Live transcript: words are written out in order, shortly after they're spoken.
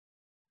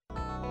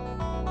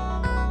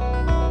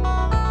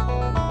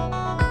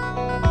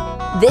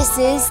This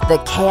is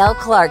The Cale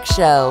Clark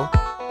Show.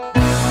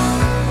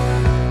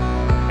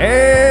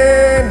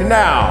 And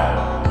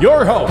now,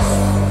 your host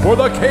for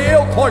The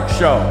Cale Clark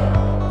Show.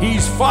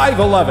 He's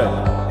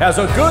 5'11", has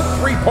a good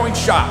three-point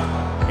shot,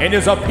 and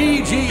is a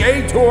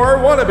PGA Tour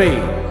wannabe.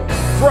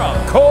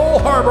 From Cole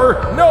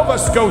Harbor, Nova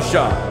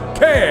Scotia,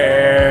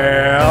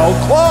 Cale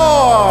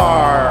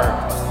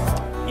Clark.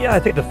 Yeah, I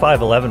think the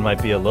 5'11"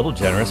 might be a little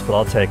generous, but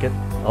I'll take it.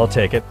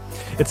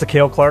 It's the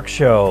Cale Clark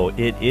Show.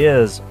 It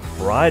is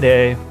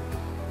Friday.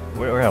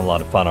 We're having a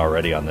lot of fun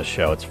already on this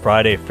show. It's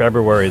Friday,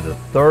 February the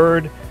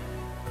 3rd.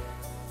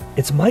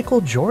 It's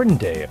Michael Jordan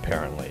Day,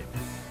 apparently.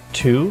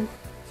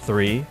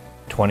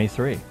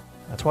 2-3-23.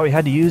 That's why we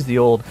had to use the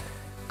old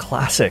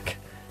classic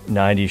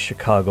 90s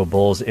Chicago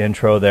Bulls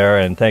intro there.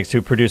 And thanks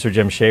to producer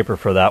Jim Shaper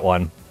for that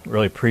one.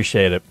 Really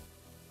appreciate it.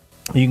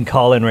 You can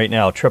call in right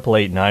now,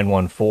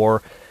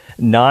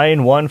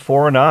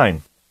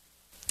 888-914-9149.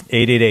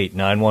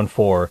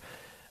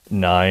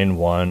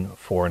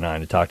 888-914-9149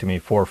 to talk to me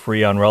for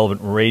free on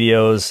Relevant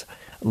Radio's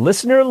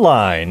listener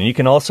line. And you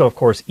can also, of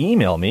course,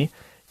 email me,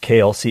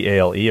 Cale,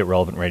 C-A-L-E, at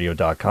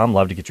relevantradio.com.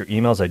 Love to get your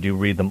emails. I do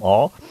read them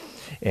all.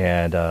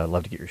 And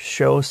love to get your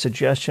show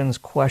suggestions,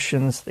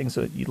 questions, things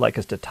that you'd like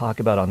us to talk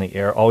about on the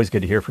air. Always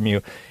good to hear from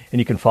you. And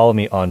you can follow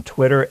me on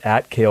Twitter,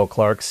 at Cale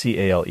Clark,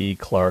 C-A-L-E,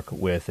 Clark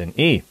with an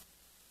E.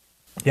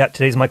 Yeah,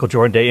 today's Michael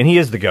Jordan Day, and he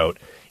is the GOAT.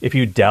 If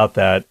you doubt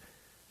that,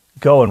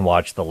 go and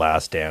watch The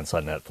Last Dance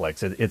on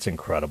Netflix. It's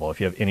incredible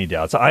if you have any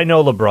doubts. I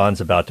know LeBron's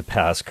about to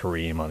pass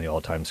Kareem on the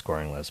all-time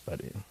scoring list,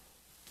 but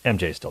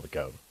MJ's still the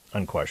GOAT,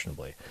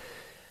 unquestionably.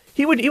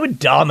 He would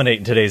dominate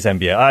in today's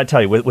NBA. I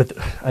tell you,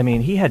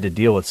 he had to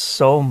deal with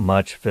so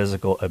much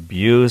physical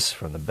abuse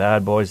from the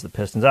bad boys, the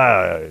Pistons.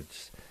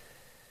 It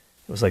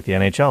was like the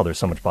NHL. There's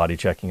so much body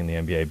checking in the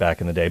NBA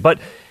back in the day. But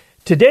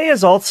today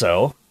is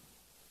also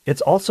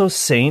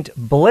St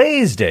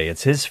Blaise Day.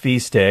 It's his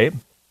feast day.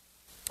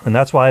 And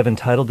that's why I've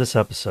entitled this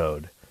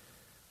episode,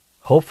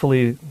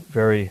 hopefully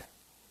very,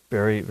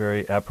 very,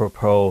 very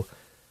apropos,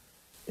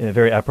 in a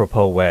very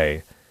apropos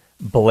way,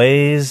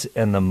 Blaise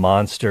and the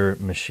Monster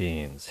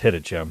Machines. Hit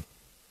it, Jim.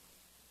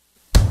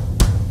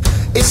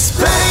 It's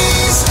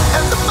Blaise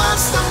and the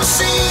Monster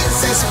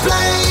Machines. It's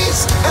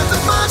Blaise and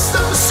the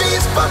Monster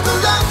Machines. Buckle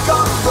up, go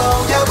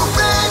roll. Yeah, we're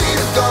ready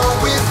to go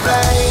with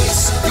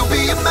Blaise. You'll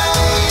be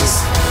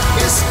amazed.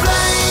 It's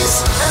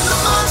Blaise and the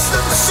Monster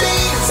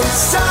Machines.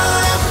 It's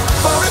time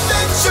for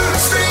adventure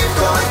extreme.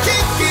 Gonna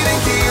kick it in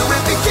gear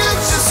if you catch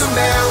us some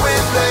air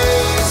with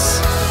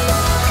Blaise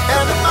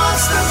and the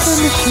Monster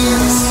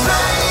Machines.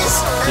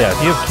 Yeah,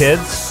 if you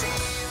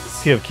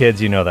have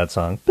kids, you know that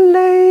song.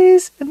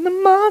 Blaise and the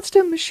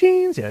Monster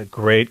Machines. Yeah,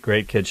 great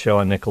kids show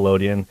on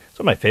Nickelodeon. It's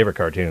one of my favorite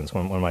cartoons.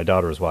 When my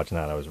daughter was watching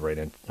that, I was right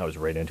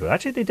into it.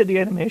 Actually, they did the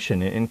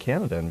animation in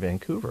Canada, in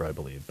Vancouver, I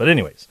believe. But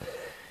anyways,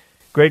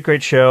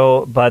 great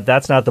show. But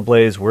that's not the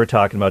Blaise we're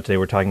talking about today.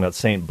 We're talking about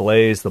St.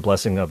 Blaise, the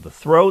blessing of the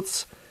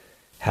throats.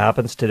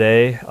 Happens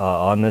today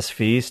on this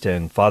feast,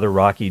 and Father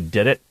Rocky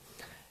did it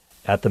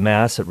at the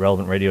Mass at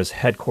Relevant Radio's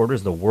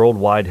headquarters, the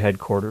worldwide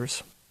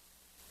headquarters,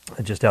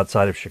 just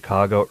outside of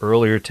Chicago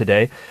earlier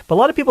today. But a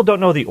lot of people don't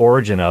know the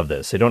origin of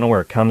this. They don't know where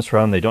it comes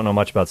from. They don't know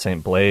much about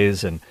St.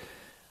 Blaise, and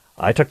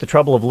I took the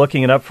trouble of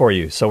looking it up for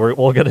you, so we're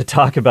going to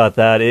talk about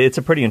that. It's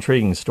a pretty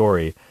intriguing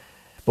story.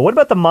 But what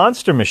about the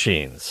Monster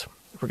Machines?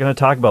 If we're going to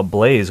talk about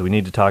Blaise, we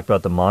need to talk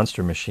about the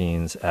Monster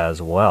Machines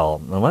as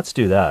well. And let's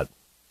do that.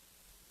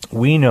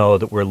 We know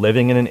that we're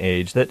living in an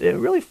age that it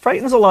really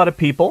frightens a lot of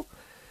people.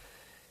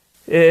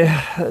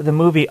 The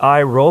movie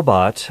I,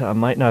 Robot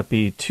might not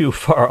be too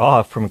far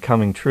off from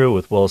coming true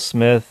with Will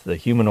Smith, the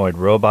humanoid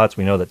robots.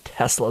 We know that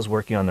Tesla's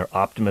working on their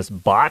Optimus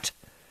bot.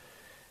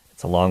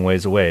 It's a long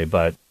ways away,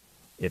 but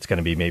it's going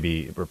to be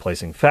maybe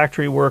replacing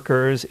factory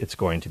workers. It's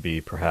going to be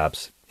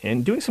perhaps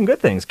in doing some good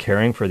things,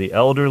 caring for the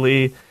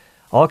elderly,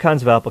 all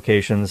kinds of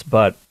applications.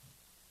 But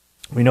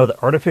we know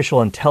that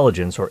artificial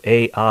intelligence, or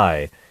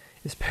AI,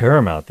 is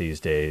paramount these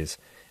days.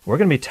 We're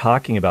going to be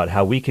talking about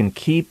how we can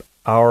keep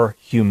our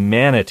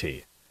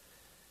humanity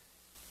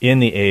in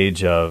the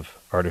age of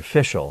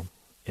artificial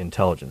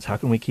intelligence. How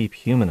can we keep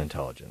human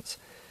intelligence?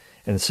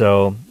 And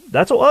so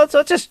let's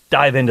just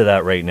dive into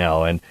that right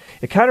now. And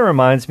it kind of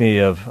reminds me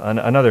of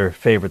another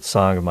favorite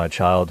song of my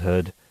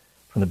childhood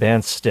from the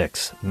band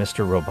Styx,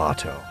 Mr.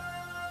 Roboto.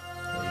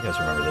 You guys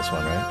remember this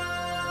one, right?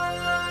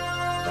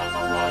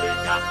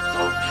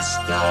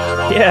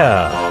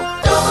 Yeah.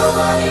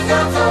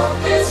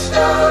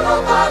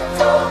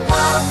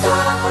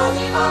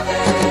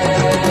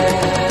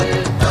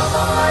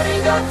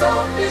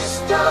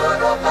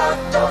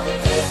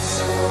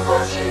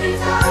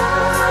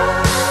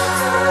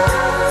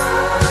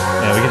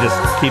 Yeah, we can just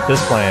keep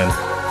this playing.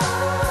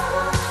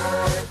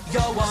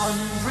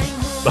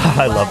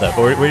 I love that.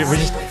 But we're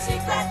just...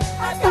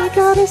 I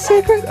got a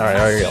secret. All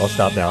right, I'll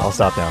stop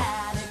now.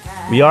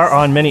 We are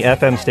on many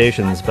FM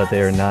stations, but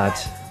they are not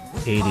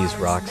 80s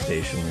rock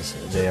stations.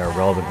 They are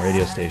relevant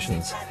radio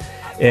stations.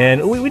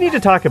 And we need to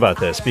talk about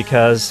this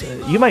because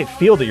you might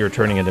feel that you're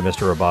turning into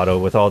Mr.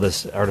 Roboto with all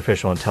this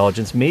artificial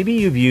intelligence. Maybe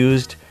you've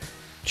used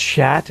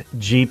Chat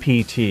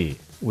GPT,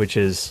 which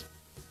is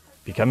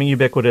becoming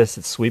ubiquitous.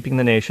 It's sweeping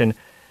the nation.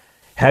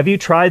 Have you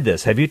tried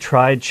this? Have you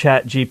tried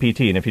Chat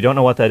GPT? And if you don't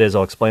know what that is,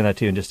 I'll explain that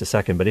to you in just a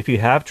second. But if you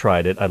have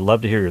tried it, I'd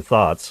love to hear your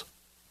thoughts.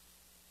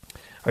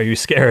 Are you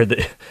scared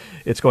that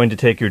it's going to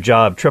take your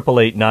job?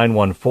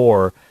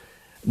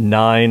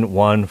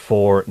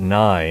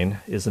 888-914-9149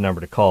 is the number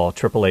to call.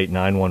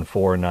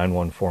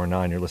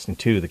 888-914-9149. You're listening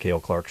to The Cale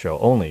Clark Show,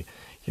 only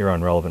here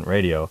on Relevant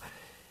Radio.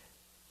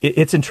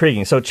 It's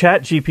intriguing. So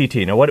Chat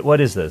GPT, now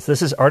what is this?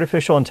 This is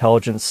artificial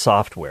intelligence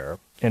software,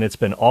 and it's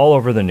been all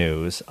over the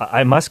news.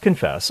 I must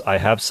confess, I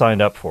have signed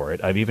up for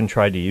it. I've even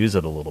tried to use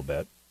it a little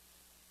bit.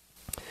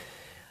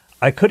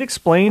 I could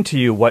explain to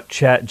you what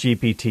Chat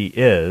GPT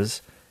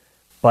is,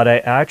 but I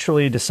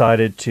actually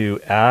decided to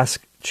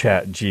ask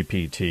Chat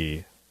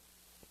GPT.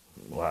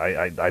 Well,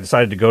 I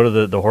decided to go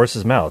to the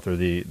horse's mouth, or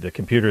the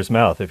computer's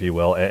mouth, if you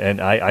will,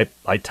 and I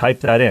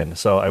typed that in.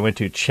 So I went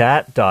to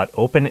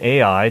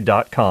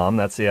chat.openai.com,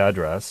 that's the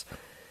address,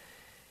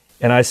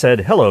 and I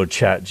said, "Hello,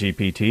 Chat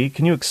GPT,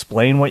 can you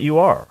explain what you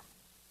are?"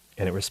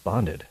 And it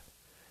responded.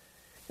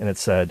 And it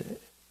said,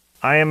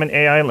 "I am an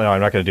AI..." No, I'm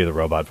not going to do the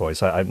robot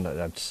voice.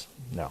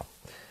 No.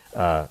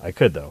 I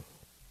could, though.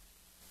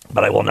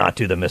 But I will not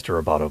do the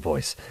Mr. Roboto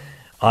voice.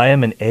 "I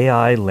am an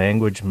AI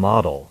language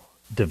model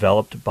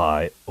developed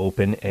by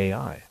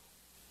OpenAI.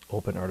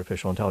 Open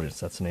Artificial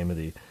Intelligence. That's the name of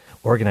the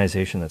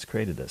organization that's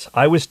created this.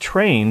 I was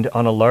trained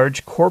on a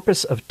large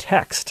corpus of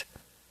text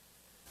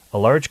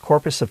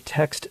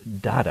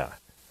data,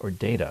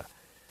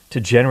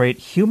 to generate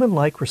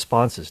human-like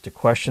responses to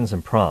questions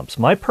and prompts.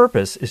 My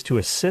purpose is to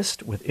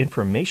assist with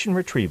information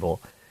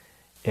retrieval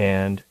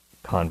and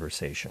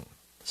conversation."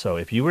 So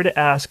if you were to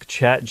ask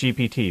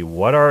ChatGPT,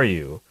 "What are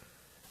you?"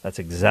 that's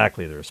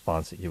exactly the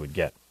response that you would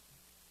get.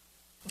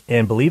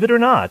 And believe it or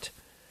not,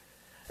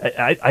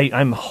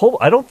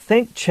 I don't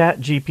think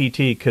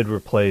ChatGPT could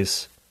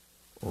replace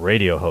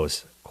radio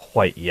hosts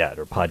quite yet,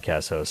 or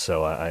podcast hosts.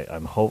 So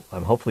I'm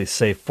hopefully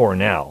safe for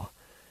now,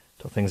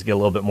 until things get a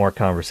little bit more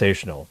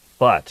conversational.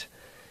 But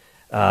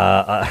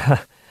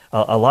a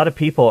lot of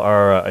people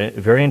are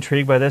very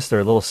intrigued by this. They're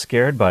a little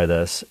scared by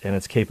this and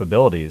its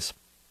capabilities.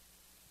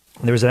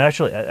 There was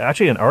actually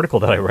an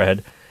article that I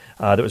read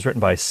that was written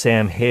by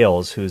Sam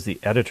Hales, who's the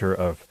editor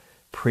of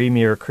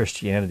Premier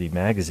Christianity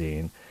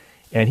magazine,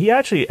 and he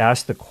actually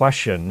asked the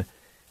question,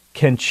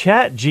 can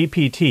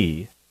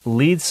ChatGPT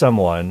lead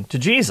someone to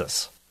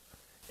Jesus?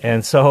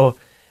 And so,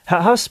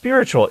 how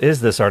spiritual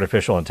is this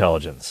artificial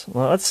intelligence?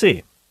 Well, let's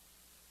see.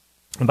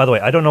 And by the way,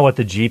 I don't know what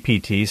the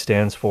GPT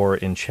stands for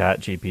in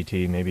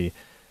ChatGPT. Maybe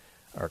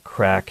our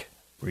crack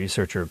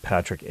researcher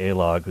Patrick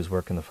Alog, who's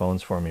working the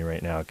phones for me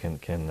right now, can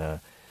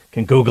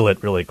Google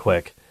it really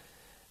quick.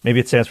 Maybe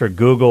it stands for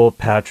Google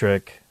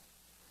Patrick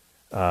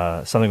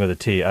something with a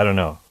T. I don't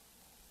know.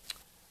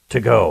 To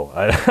go.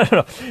 I don't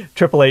know.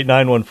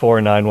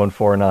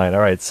 888-914-9149. All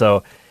right.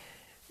 So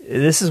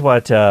this is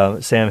what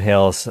Sam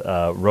Hales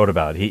wrote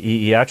about.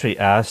 He actually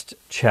asked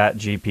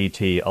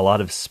ChatGPT a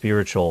lot of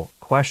spiritual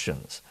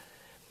questions.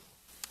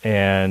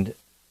 And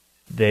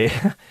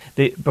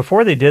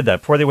before they did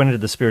that, before they went into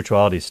the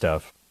spirituality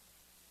stuff,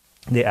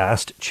 they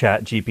asked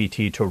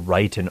ChatGPT to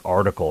write an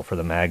article for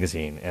the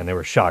magazine, and they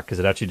were shocked because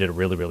it actually did a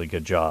really, really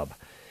good job.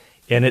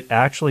 And it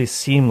actually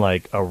seemed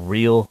like a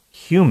real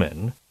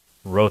human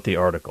wrote the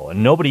article.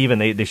 And nobody even,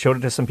 they showed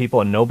it to some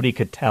people, and nobody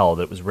could tell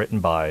that it was written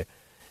by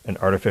an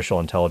artificial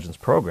intelligence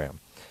program.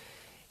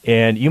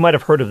 And you might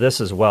have heard of this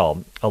as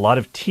well. A lot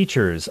of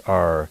teachers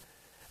are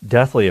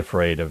deathly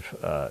afraid of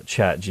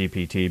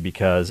ChatGPT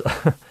because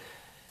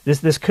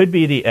this could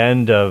be the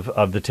end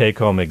of the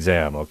take-home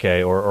exam,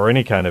 okay, or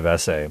any kind of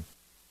essay.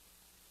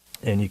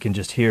 And you can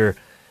just hear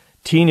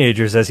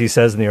teenagers, as he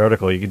says in the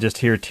article, you can just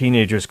hear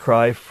teenagers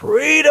cry,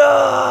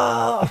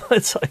 "Freedom!"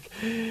 It's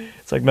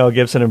like Mel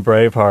Gibson in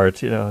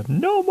Braveheart,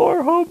 no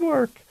more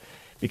homework.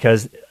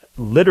 Because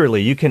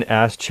literally you can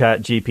ask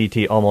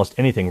ChatGPT almost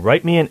anything.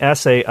 Write me an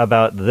essay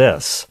about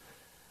this,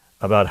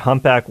 about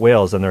humpback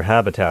whales and their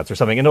habitats or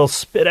something, and it'll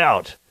spit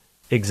out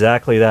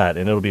exactly that,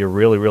 and it'll be a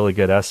really, really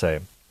good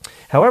essay.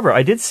 However,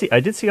 I did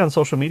see on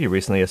social media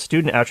recently a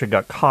student actually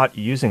got caught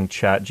using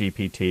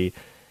ChatGPT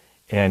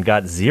and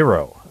got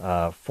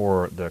 0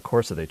 for the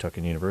course that they took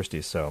in university.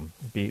 So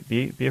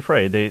be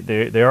afraid.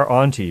 They are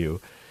on to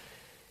you.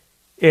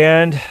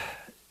 And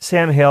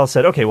Sam Hale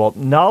said, okay, well,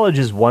 knowledge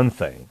is one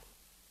thing.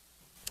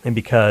 And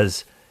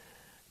because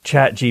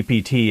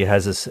ChatGPT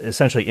has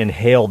essentially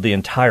inhaled the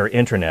entire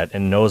internet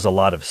and knows a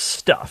lot of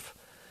stuff,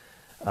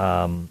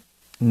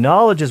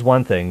 knowledge is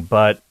one thing,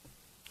 but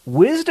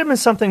wisdom is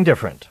something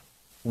different.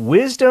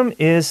 Wisdom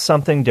is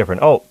something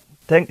different. Oh,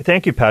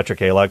 thank you, Patrick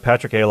Alog.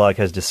 Patrick Alog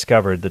has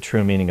discovered the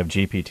true meaning of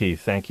GPT.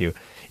 Thank you.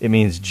 It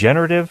means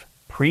generative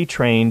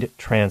pre-trained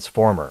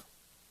transformer.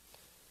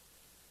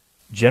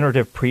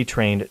 Generative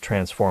pre-trained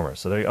transformer.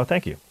 So there you go. Oh,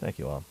 thank you. Thank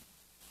you all.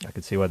 I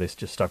could see why they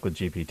just stuck with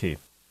GPT.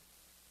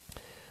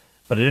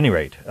 But at any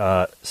rate,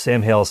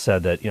 Sam Hale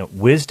said that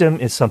wisdom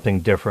is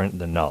something different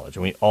than knowledge,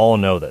 and we all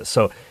know this.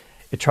 So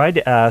it tried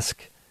to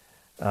ask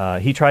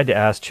he tried to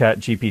ask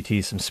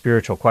ChatGPT some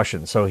spiritual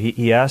questions. So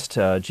he asked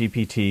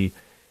GPT,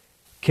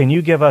 can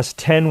you give us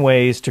 10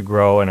 ways to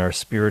grow in our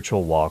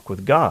spiritual walk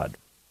with God?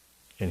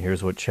 And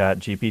here's what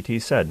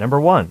ChatGPT said. Number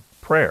 1,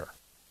 prayer.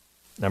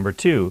 Number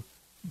 2,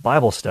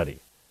 Bible study.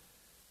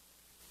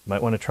 You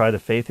might want to try the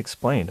Faith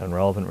Explained on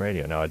Relevant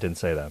Radio. No, I didn't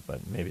say that,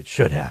 but maybe it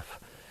should have.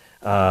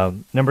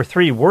 Number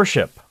 3,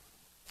 worship.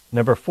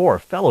 Number 4,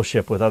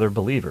 fellowship with other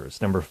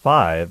believers. Number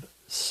 5,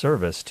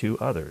 service to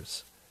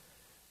others.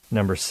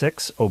 Number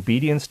 6,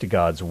 obedience to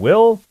God's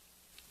will.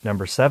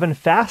 Number 7,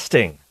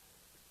 fasting.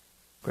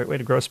 Great way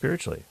to grow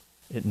spiritually.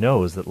 It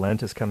knows that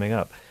Lent is coming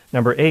up.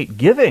 Number 8,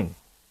 giving.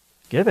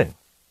 Giving.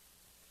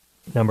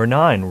 Number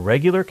 9,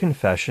 regular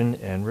confession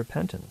and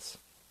repentance.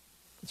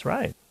 That's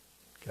right.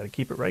 Got to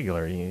keep it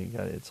regular.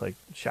 It's like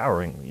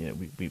showering.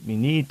 We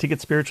need to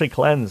get spiritually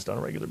cleansed on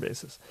a regular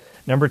basis.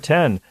 Number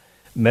 10,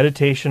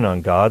 meditation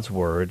on God's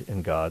word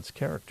and God's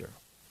character.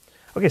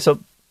 Okay, so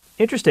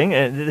interesting.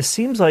 And this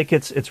seems like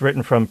it's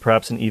written from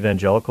perhaps an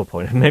evangelical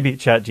point. Maybe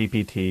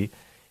ChatGPT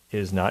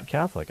is not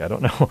Catholic. I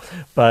don't know.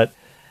 But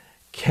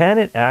can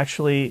it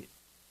actually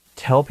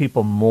tell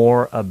people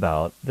more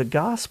about the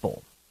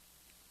gospel?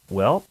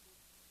 Well,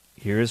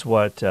 here's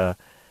what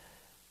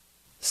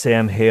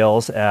Sam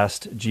Hales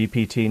asked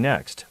GPT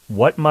next.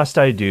 What must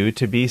I do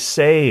to be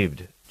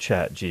saved,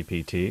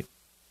 ChatGPT?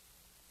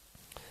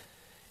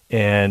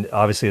 And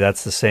obviously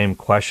that's the same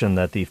question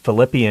that the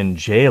Philippian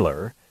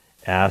jailer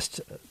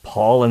asked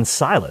Paul and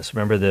Silas.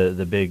 Remember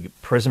the big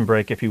prison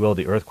break, if you will,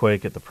 the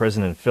earthquake at the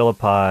prison in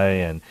Philippi,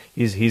 and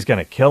he's going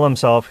to kill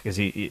himself because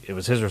it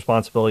was his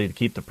responsibility to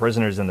keep the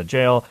prisoners in the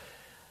jail.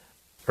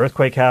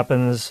 Earthquake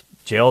happens,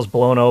 jail's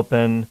blown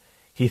open.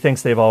 He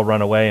thinks they've all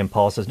run away, and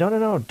Paul says,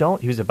 no,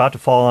 don't. He was about to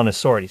fall on his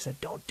sword. He said,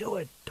 don't do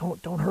it.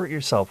 Don't hurt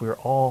yourself. We're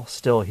all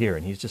still here.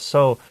 And he's just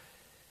so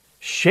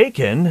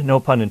shaken, no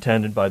pun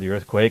intended, by the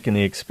earthquake and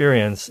the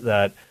experience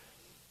that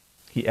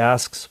he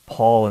asks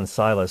Paul and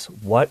Silas,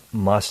 what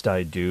must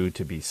I do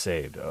to be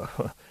saved?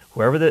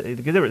 Whoever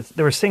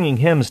they were singing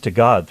hymns to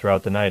God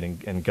throughout the night,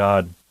 and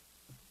God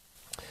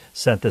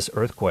sent this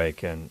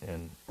earthquake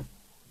and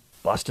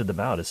busted them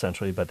out,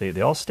 essentially. But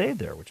they all stayed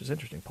there, which is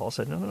interesting. Paul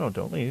said, no,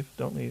 don't leave.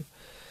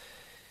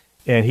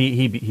 And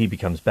he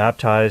becomes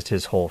baptized.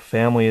 His whole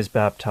family is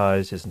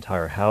baptized, his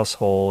entire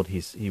household.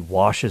 He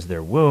washes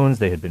their wounds.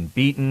 They had been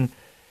beaten,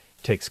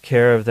 takes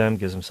care of them,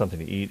 gives them something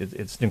to eat.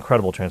 It's an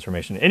incredible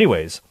transformation.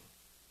 Anyways,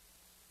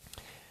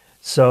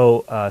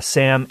 so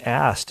Sam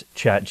asked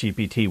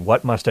ChatGPT,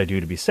 what must I do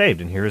to be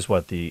saved? And here's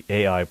what the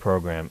AI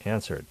program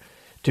answered.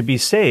 To be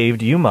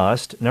saved, you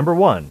must, number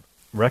 1,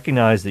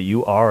 recognize that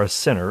you are a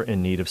sinner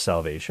in need of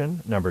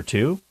salvation. Number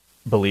 2,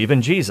 believe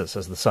in Jesus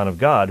as the Son of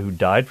God who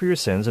died for your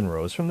sins and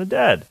rose from the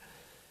dead.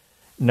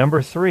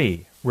 Number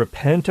 3,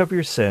 repent of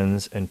your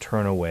sins and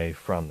turn away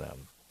from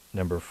them.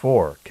 Number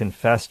 4,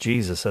 confess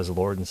Jesus as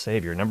Lord and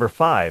Savior. Number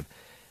 5,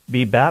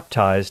 be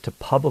baptized to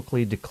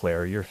publicly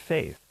declare your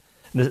faith.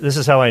 This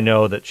is how I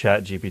know that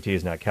ChatGPT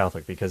is not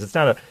Catholic, because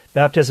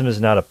baptism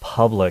is not a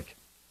public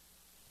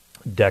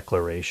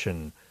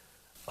declaration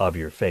of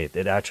your faith.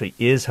 It actually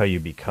is how you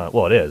become,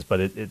 well, it is, but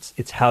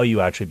it's how you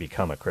actually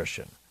become a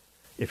Christian.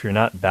 If you're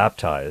not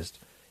baptized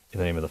in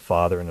the name of the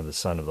Father and of the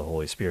Son and of the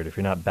Holy Spirit, if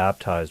you're not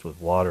baptized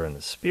with water and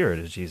the Spirit,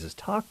 as Jesus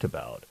talked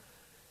about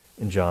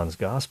in John's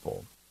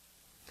Gospel,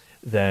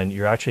 then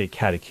you're actually a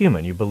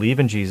catechumen. You believe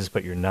in Jesus,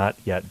 but you're not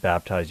yet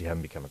baptized. You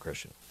haven't become a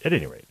Christian. At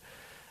any rate,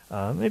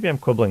 maybe I'm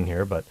quibbling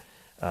here, but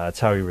it's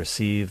how we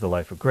receive the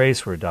life of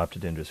grace. We're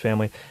adopted into his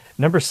family.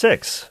 Number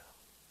 6,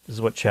 this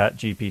is what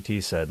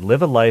ChatGPT said.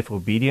 Live a life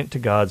obedient to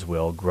God's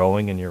will,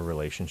 growing in your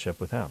relationship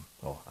with him.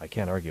 Oh, I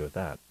can't argue with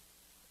that.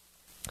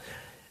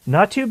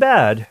 Not too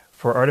bad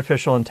for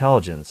artificial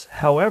intelligence.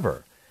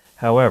 However,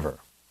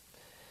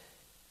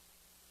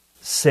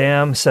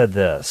 Sam said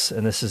this,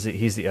 and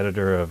he's the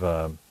editor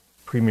of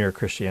Premier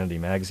Christianity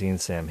magazine,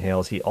 Sam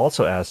Hales. He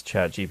also asked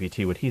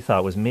ChatGPT what he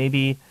thought was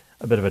maybe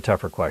a bit of a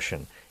tougher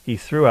question. He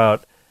threw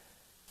out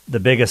the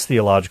biggest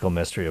theological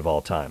mystery of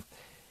all time.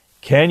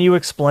 Can you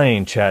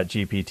explain,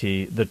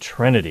 ChatGPT, the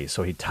Trinity?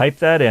 So he typed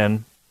that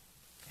in,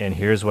 and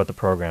here's what the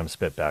program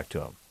spit back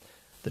to him.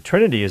 The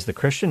Trinity is the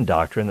Christian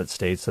doctrine that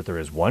states that there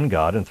is one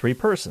God in 3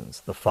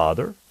 persons, the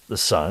Father, the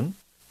Son,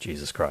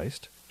 Jesus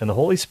Christ, and the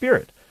Holy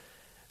Spirit.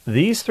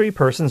 These 3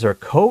 persons are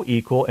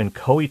co-equal and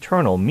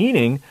co-eternal,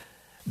 meaning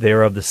they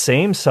are of the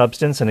same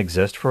substance and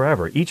exist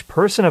forever. Each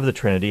person of the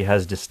Trinity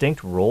has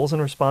distinct roles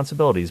and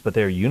responsibilities, but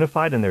they are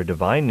unified in their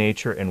divine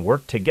nature and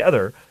work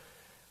together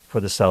for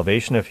the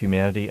salvation of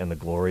humanity and the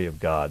glory of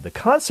God. The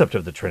concept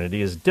of the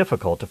Trinity is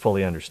difficult to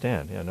fully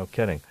understand. Yeah, no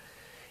kidding.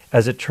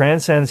 As it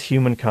transcends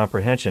human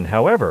comprehension.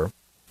 However,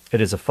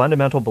 it is a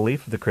fundamental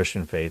belief of the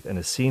Christian faith and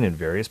is seen in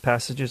various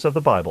passages of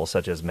the Bible,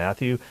 such as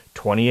Matthew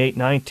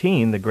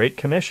 28:19, the Great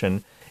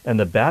Commission, and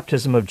the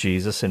baptism of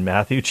Jesus in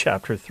Matthew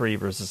chapter 3,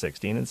 verses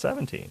 16 and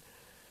 17.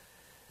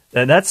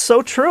 And that's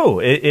so true.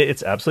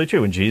 It's absolutely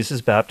true. When Jesus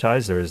is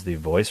baptized, there is the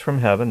voice from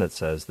heaven that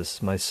says, "This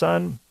is my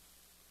Son,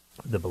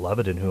 the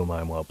beloved in whom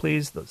I am well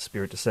pleased." The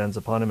Spirit descends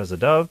upon him as a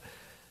dove.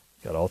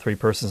 Got all three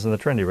persons in the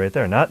Trinity right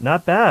there.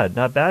 Not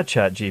bad,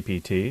 Chat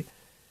GPT.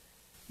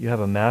 You have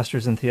a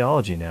master's in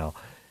theology now.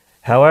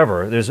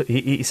 However,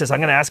 he says, I'm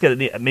going to ask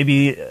it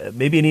maybe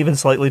an even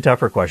slightly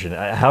tougher question.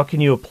 How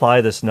can you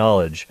apply this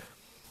knowledge?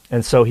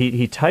 And so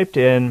he typed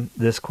in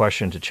this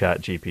question to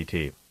Chat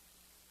GPT.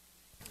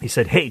 He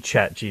said, hey,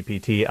 Chat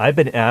GPT, I've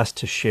been asked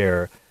to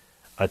share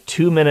a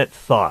 2-minute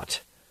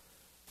thought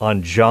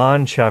on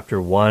John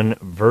chapter 1,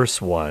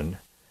 verse 1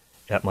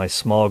 at my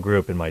small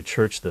group in my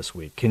church this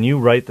week. Can you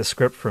write the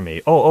script for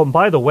me? Oh, and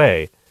by the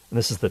way, and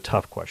this is the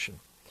tough question.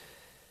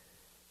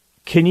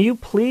 Can you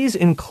please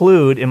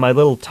include in my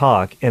little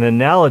talk an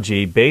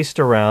analogy based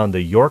around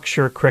the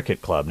Yorkshire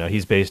Cricket Club? Now,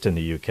 he's based in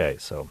the UK,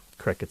 so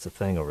cricket's a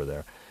thing over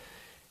there.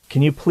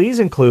 Can you please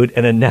include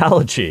an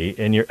analogy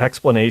in your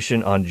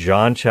explanation on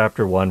John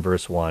chapter 1,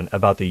 verse 1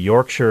 about the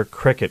Yorkshire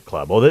Cricket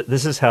Club? Well,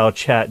 this is how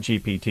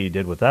ChatGPT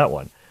did with that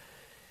one.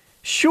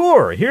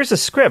 Sure, here's a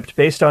script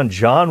based on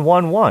John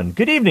 1:1.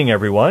 Good evening,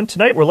 everyone.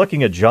 Tonight we're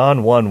looking at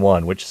John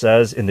 1:1, which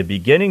says, in the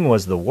beginning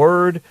was the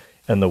Word,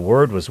 and the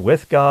Word was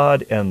with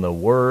God, and the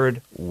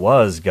Word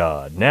was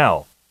God.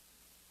 Now,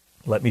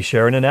 let me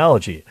share an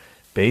analogy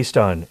based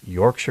on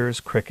Yorkshire's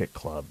Cricket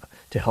Club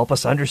to help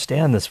us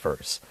understand this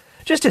verse.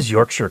 Just as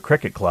Yorkshire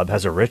Cricket Club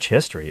has a rich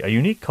history, a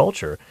unique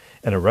culture,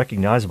 and a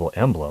recognizable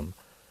emblem,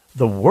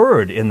 the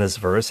Word in this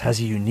verse has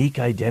a unique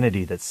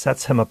identity that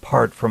sets him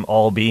apart from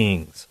all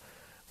beings.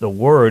 The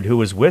Word, who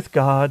was with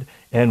God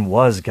and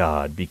was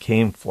God,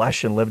 became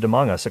flesh and lived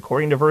among us.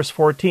 According to verse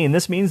 14,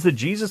 this means that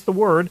Jesus, the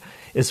Word,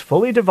 is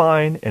fully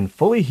divine and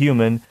fully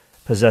human,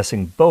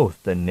 possessing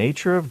both the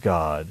nature of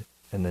God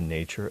and the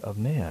nature of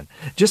man.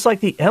 Just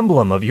like the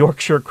emblem of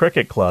Yorkshire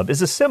Cricket Club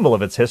is a symbol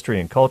of its history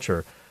and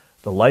culture,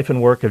 the life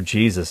and work of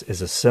Jesus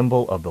is a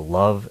symbol of the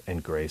love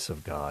and grace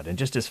of God. And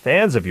just as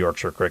fans of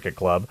Yorkshire Cricket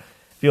Club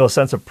feel a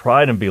sense of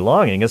pride and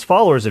belonging, as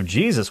followers of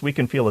Jesus, we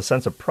can feel a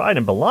sense of pride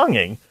and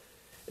belonging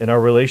in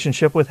our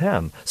relationship with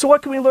him. So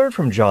what can we learn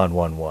from John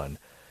 1:1?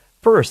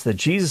 First, that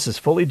Jesus is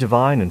fully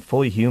divine and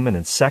fully human,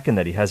 and second,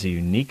 that he has a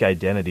unique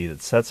identity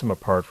that sets him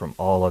apart from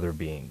all other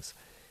beings.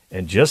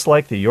 And just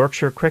like the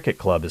Yorkshire Cricket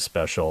Club is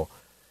special,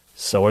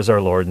 so is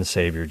our Lord and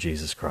Savior,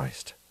 Jesus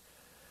Christ.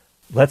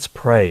 Let's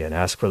pray and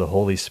ask for the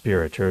Holy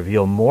Spirit to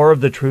reveal more of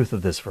the truth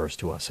of this verse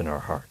to us in our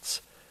hearts.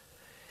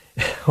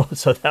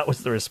 So that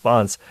was the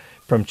response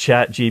from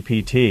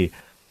ChatGPT.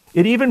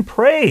 It even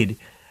prayed.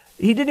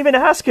 He didn't even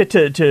ask it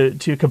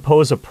to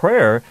compose a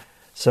prayer.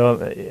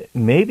 So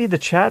maybe the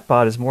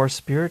chatbot is more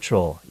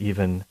spiritual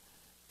even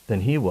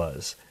than he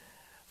was.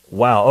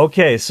 Wow.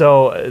 Okay,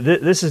 so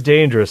this is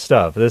dangerous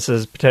stuff. This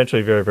is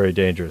potentially very, very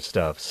dangerous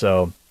stuff.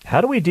 So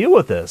how do we deal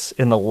with this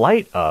in the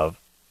light of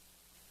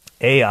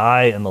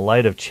AI, in the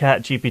light of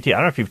ChatGPT? I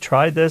don't know if you've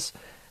tried this.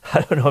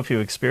 I don't know if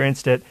you've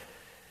experienced it.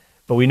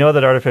 But we know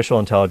that artificial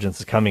intelligence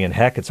is coming, and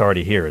heck, it's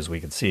already here, as we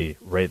can see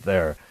right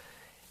there.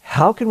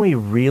 How can we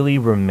really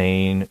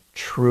remain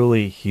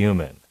truly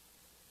human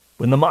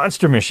when the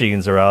monster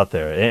machines are out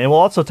there? And we'll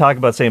also talk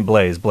about St.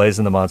 Blaise, Blaise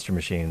and the Monster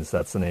Machines.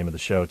 That's the name of the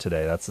show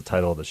today. That's the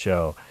title of the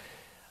show.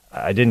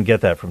 I didn't get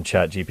that from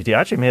ChatGPT.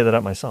 I actually made that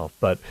up myself.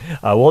 But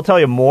we'll tell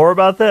you more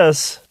about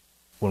this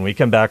when we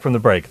come back from the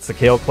break. It's the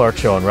Cale Clark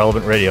Show on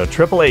Relevant Radio,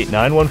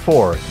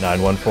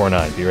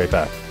 888-914-9149. Be right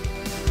back.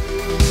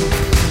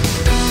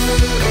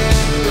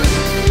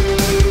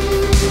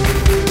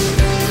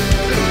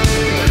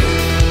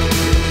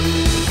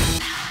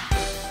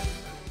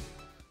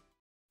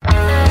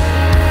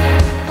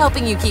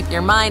 Helping you keep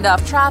your mind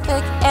off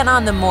traffic and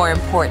on the more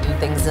important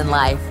things in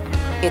life.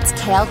 It's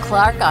Cale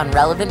Clark on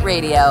Relevant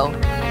Radio.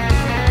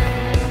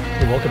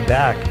 Hey, welcome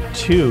back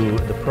to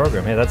the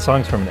program. Hey, that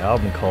song's from an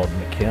album called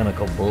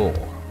Mechanical Bull,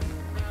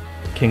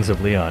 Kings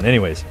of Leon.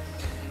 Anyways,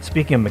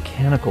 speaking of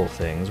mechanical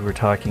things, we're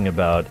talking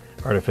about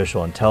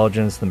artificial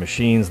intelligence, the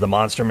machines, the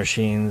monster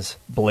machines,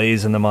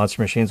 Blaise and the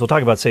monster machines. We'll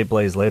talk about St.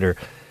 Blaise later.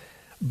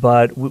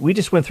 But we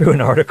just went through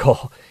an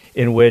article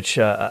in which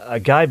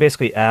a guy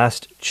basically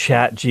asked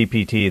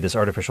ChatGPT, this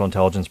artificial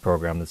intelligence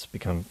program that's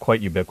become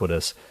quite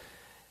ubiquitous,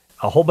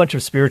 a whole bunch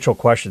of spiritual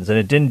questions, and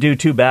it didn't do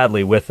too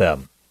badly with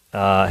them.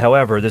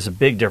 However, there's a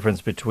big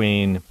difference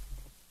between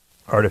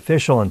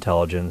artificial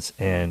intelligence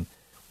and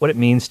what it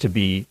means to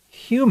be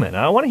human.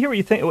 I want to hear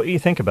what you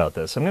think about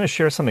this. I'm going to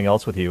share something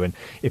else with you, and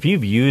if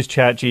you've used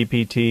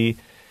ChatGPT,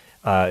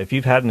 if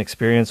you've had an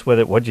experience with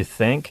it, what'd you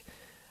think?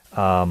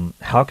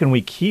 How can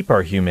we keep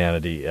our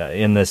humanity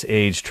in this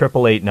age?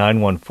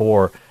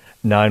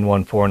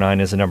 888-914-9149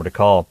 is the number to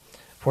call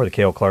for the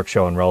Cale Clark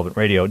Show on Relevant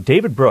Radio.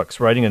 David Brooks,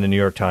 writing in the New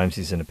York Times,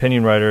 he's an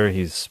opinion writer.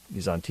 He's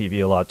on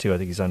TV a lot too. I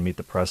think he's on Meet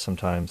the Press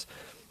sometimes.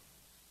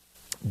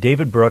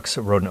 David Brooks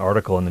wrote an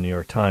article in the New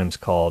York Times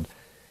called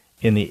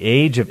 "In the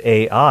Age of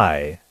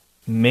AI,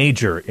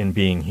 Major in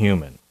Being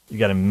Human." You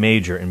got to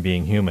major in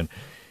being human.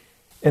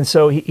 And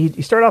so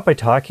he started off by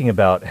talking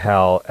about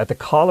how at the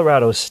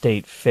Colorado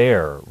State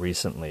Fair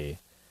recently,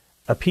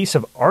 a piece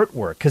of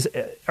artwork, because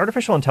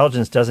artificial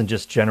intelligence doesn't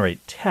just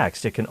generate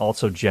text, it can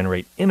also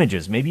generate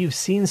images. Maybe you've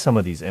seen some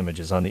of these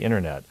images on the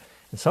internet.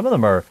 And some of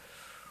them are,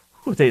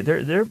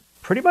 they're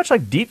pretty much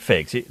like deep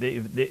fakes.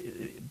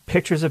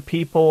 Pictures of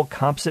people,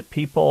 composite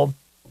people,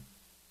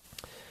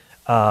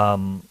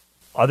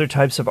 other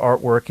types of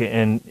artwork,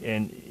 and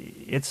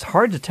it's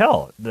hard to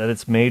tell that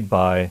it's made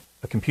by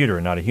a computer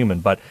and not a human.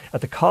 But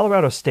at the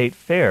Colorado State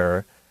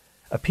Fair,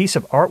 a piece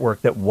of artwork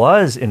that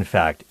was, in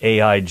fact,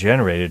 AI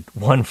generated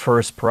won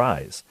first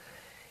prize.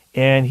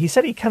 And he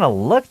said he kind of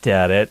looked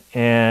at it,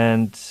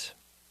 and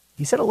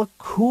he said it looked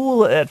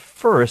cool at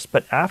first,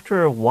 but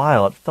after a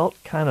while, it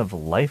felt kind of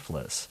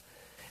lifeless.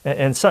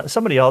 And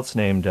somebody else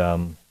named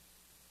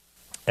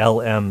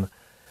L.M.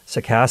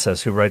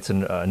 Sakasas, who writes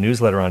a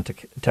newsletter on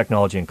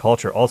technology and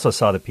culture, also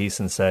saw the piece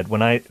and said,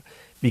 when I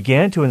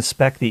began to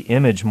inspect the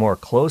image more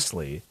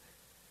closely,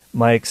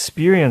 my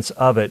experience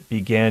of it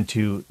began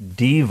to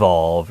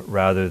devolve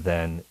rather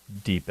than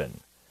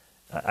deepen.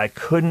 I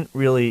couldn't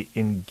really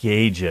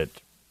engage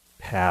it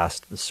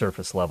past the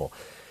surface level.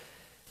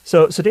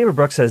 So David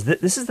Brooks says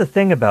this is the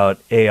thing about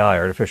AI,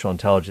 artificial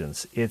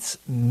intelligence. It's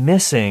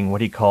missing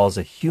what he calls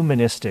a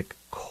humanistic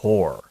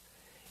core.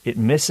 It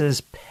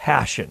misses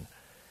passion,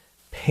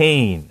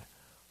 pain,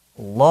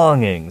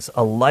 longings,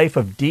 a life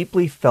of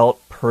deeply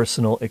felt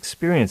personal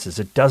experiences.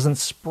 It doesn't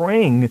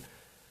spring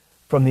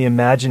from the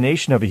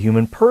imagination of a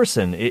human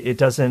person. It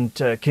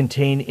doesn't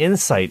contain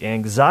insight,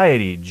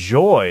 anxiety,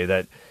 joy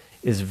that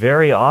is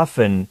very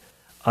often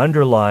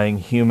underlying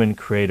human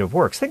creative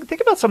works.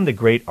 Think about some of the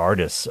great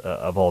artists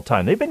of all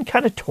time. They've been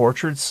kind of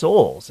tortured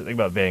souls. Think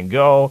about Van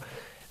Gogh,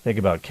 think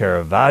about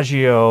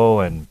Caravaggio,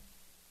 and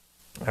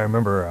I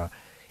remember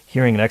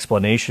hearing an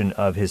explanation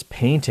of his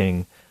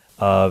painting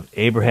of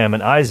Abraham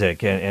and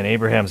Isaac, and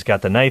Abraham's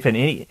got the knife,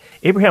 and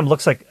Abraham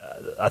looks like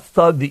a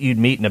thug that you'd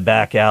meet in a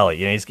back alley.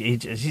 You know,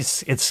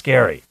 it's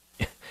scary.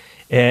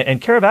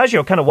 And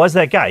Caravaggio kind of was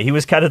that guy. He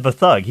was kind of the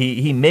thug.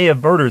 He may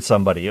have murdered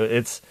somebody.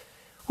 It's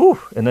whew,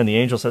 and then the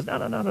angel says,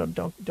 no,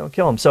 don't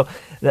kill him. So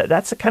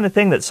that's the kind of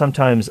thing that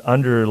sometimes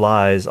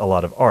underlies a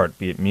lot of art,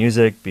 be it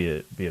music,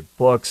 be it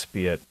books,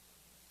 be it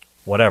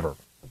whatever.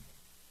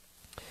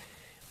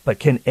 But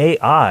can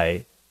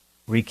AI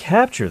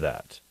recapture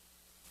that?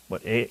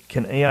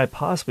 Can AI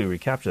possibly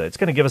recapture that? It's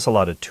going to give us a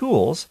lot of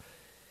tools,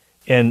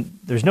 and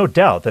there's no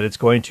doubt that it's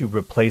going to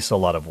replace a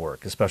lot of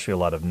work, especially a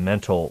lot of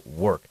mental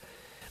work.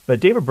 But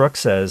David Brooks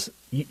says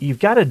you've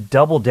got to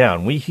double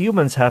down. We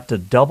humans have to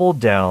double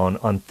down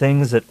on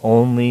things that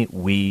only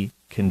we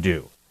can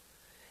do,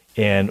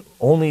 and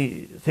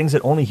only things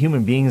that only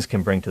human beings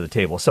can bring to the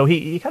table. So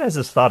he kind of has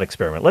this thought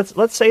experiment.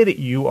 Let's say that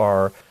you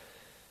are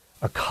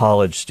a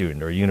college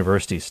student or a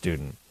university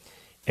student,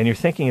 and you're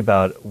thinking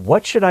about,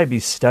 what should I be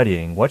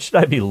studying? What should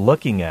I be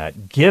looking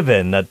at,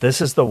 given that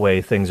this is the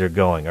way things are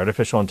going?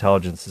 Artificial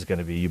intelligence is going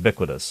to be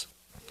ubiquitous.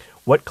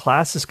 What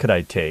classes could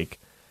I take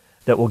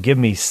that will give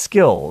me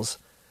skills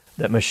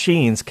that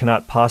machines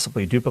cannot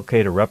possibly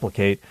duplicate or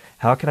replicate?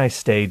 How can I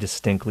stay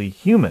distinctly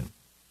human?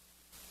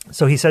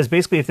 So he says,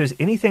 basically, if there's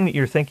anything that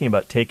you're thinking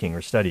about taking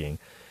or studying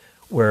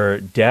where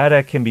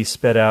data can be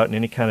spit out in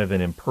any kind of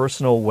an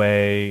impersonal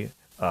way,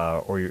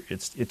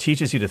 it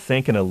teaches you to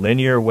think in a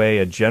linear way,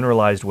 a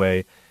generalized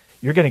way,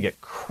 you're going to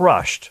get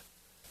crushed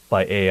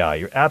by AI.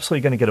 You're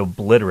absolutely going to get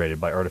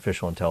obliterated by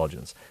artificial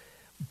intelligence.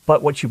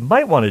 But what you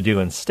might want to do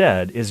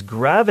instead is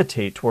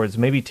gravitate towards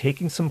maybe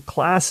taking some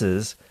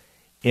classes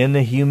in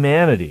the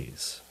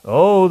humanities.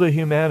 Oh, the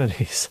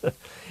humanities.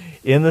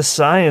 In the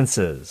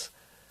sciences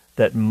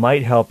that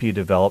might help you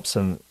develop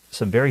some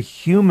very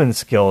human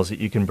skills that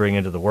you can bring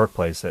into the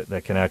workplace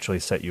that can actually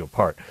set you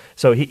apart.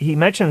 So he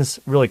mentions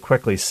really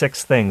quickly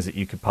 6 things that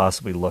you could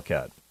possibly look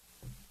at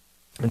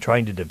and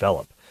trying to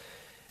develop.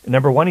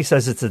 Number 1, he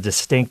says it's a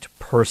distinct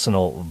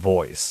personal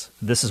voice.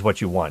 This is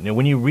what you want. Now,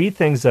 when you read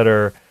things that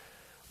are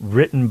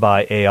written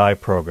by AI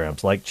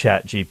programs like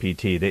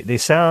ChatGPT,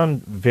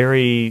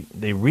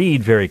 they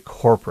read very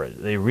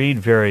corporate. They read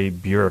very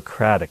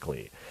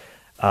bureaucratically.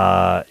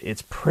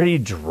 It's pretty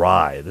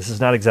dry. This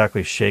is not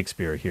exactly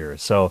Shakespeare here.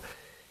 So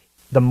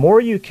the more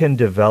you can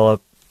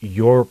develop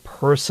your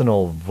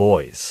personal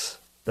voice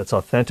that's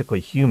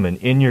authentically human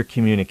in your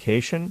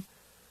communication,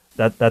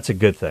 that's a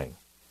good thing.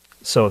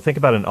 So think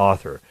about an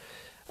author.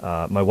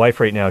 My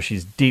wife right now,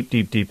 she's deep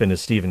into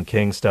Stephen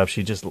King stuff.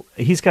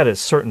 He's got a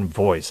certain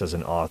voice as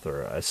an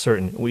author.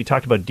 We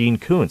talked about Dean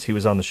Koontz. He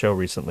was on the show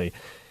recently.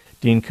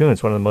 Dean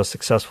Koontz, one of the most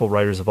successful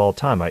writers of all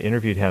time. I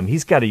interviewed him.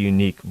 He's got a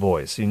unique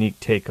voice, unique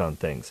take on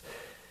things.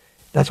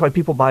 That's why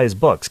people buy his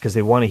books, because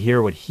they want to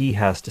hear what he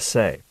has to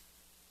say.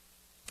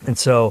 And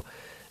so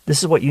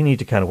this is what you need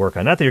to kind of work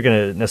on. Not that you're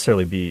going to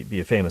necessarily be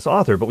a famous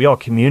author, but we all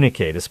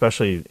communicate,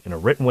 especially in a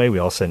written way. We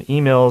all send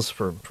emails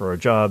for our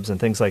jobs and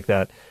things like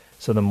that.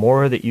 So the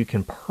more that you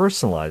can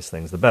personalize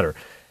things, the better.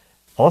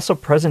 Also,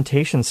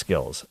 presentation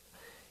skills.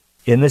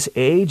 In this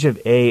age of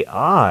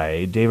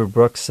AI, David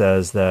Brooks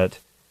says that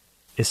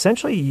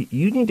essentially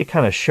you need to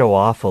kind of show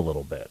off a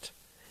little bit,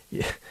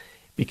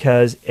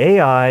 because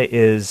AI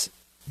is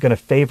going to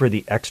favor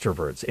the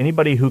extroverts,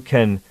 anybody who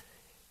can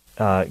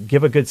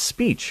give a good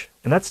speech.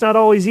 And that's not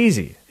always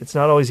easy. It's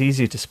not always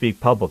easy to speak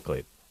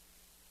publicly.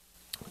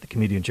 The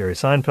comedian Jerry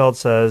Seinfeld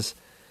says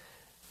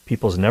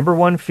People's number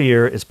one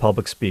fear is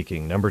public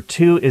speaking. Number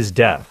two is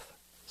death.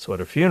 So at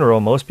a funeral,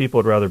 most people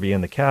would rather be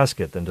in the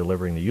casket than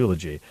delivering the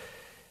eulogy.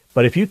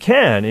 But if you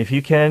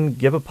can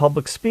give a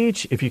public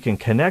speech, if you can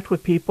connect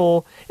with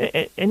people,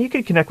 and you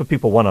can connect with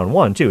people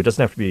one-on-one too. It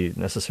doesn't have to be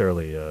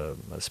necessarily a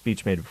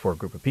speech made before a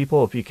group of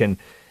people. If you can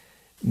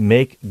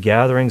make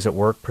gatherings at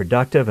work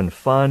productive and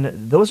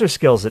fun, those are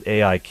skills that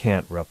AI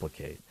can't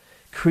replicate.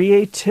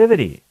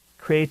 Creativity.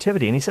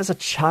 And he says a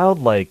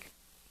childlike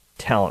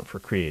talent for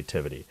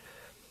creativity.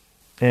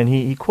 And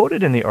he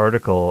quoted in the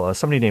article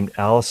somebody named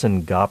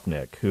Alison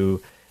Gopnik,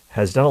 who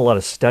has done a lot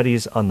of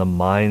studies on the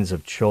minds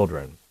of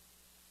children.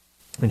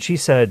 And she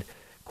said,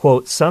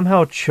 quote,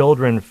 somehow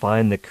children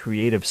find the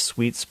creative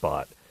sweet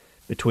spot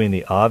between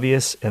the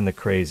obvious and the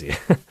crazy.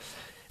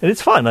 And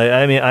it's fun.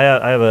 I mean,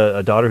 I have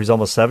a daughter who's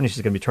almost 7. She's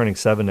going to be turning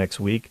 7 next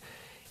week.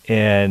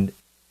 And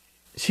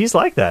she's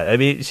like that. I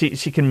mean,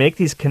 she can make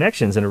these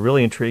connections in a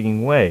really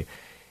intriguing way.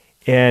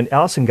 And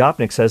Alison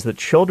Gopnik says that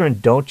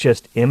children don't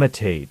just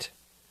imitate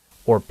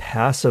or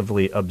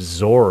passively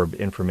absorb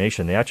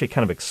information. They actually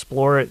kind of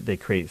explore it. They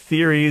create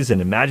theories and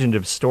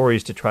imaginative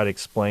stories to try to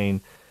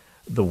explain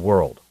the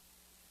world.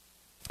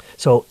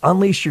 So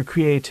unleash your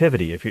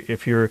creativity.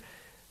 If you're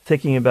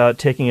thinking about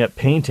taking up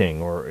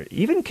painting or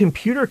even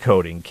computer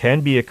coding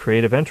can be a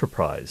creative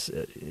enterprise.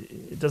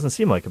 It doesn't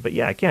seem like it, but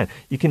yeah, it can.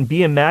 You can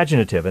be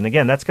imaginative. And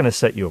again, that's going to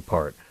set you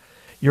apart.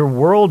 Your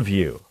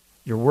worldview.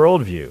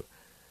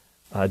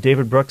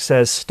 David Brooks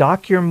says,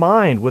 stock your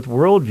mind with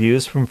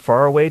worldviews from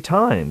faraway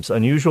times,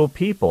 unusual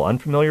people,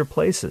 unfamiliar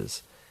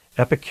places,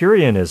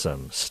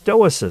 Epicureanism,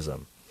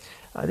 Stoicism.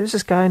 There's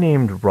this guy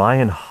named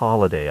Ryan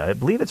Holiday. I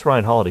believe it's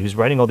Ryan Holiday who's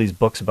writing all these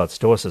books about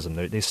Stoicism.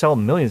 They sell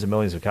millions and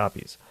millions of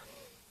copies.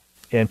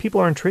 And people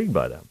are intrigued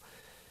by them.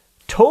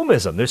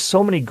 Thomism. There's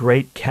so many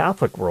great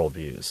Catholic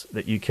worldviews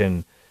that you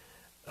can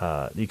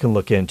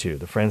look into.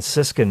 The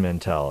Franciscan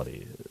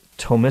mentality,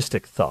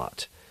 Thomistic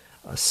thought.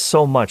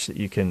 So much that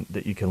you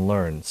can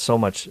learn. So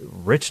much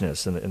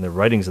richness in the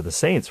writings of the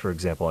saints, for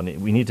example.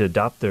 And we need to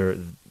adopt their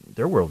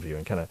worldview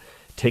and kind of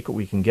take what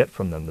we can get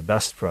from them, the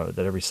best that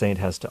every saint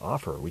has to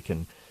offer. We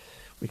can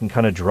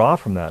kind of draw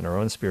from that in our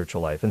own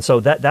spiritual life. And so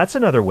that's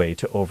another way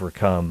to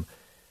overcome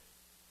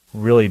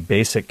really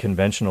basic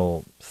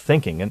conventional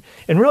thinking.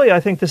 And really, I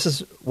think this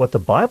is what the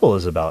Bible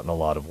is about in a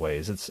lot of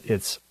ways.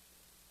 It's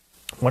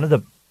one of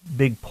the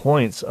big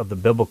points of the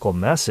biblical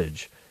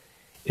message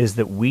is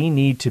that we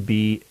need to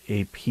be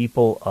a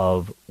people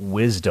of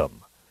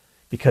wisdom,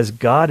 because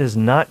God is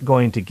not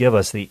going to give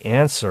us the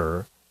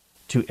answer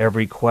to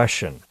every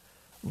question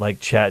like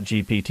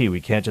ChatGPT.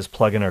 We can't just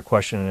plug in our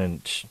question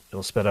and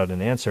it'll spit out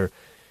an answer.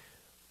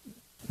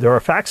 There are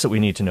facts that we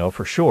need to know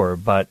for sure,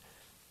 but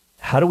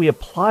how do we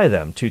apply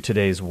them to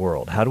today's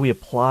world? How do we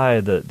apply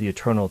the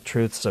eternal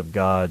truths of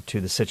God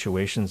to the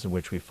situations in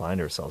which we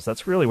find ourselves?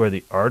 That's really where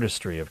the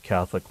artistry of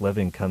Catholic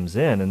living comes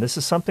in, and this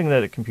is something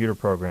that a computer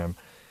program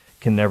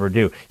can never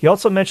do. He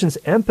also mentions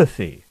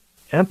empathy.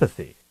 And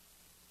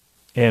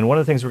one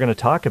of the things we're going to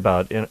talk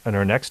about in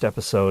our next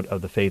episode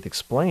of The Faith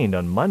Explained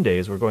on Monday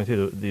is we're going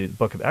through the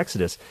book of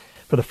Exodus.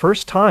 For the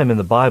first time in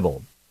the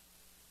Bible,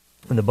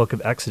 in the book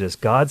of Exodus,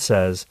 God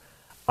says,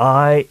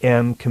 I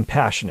am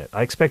compassionate.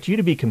 I expect you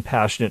to be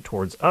compassionate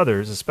towards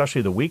others,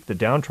 especially the weak, the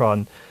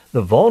downtrodden,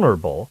 the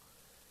vulnerable,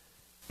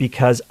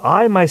 because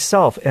I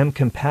myself am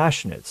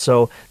compassionate.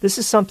 So this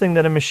is something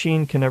that a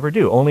machine can never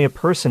do. Only a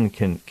person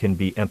can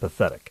be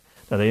empathetic.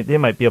 Now, they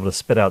might be able to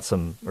spit out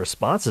some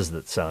responses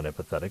that sound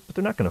empathetic, but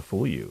they're not going to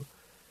fool you.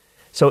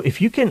 So if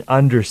you can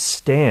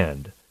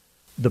understand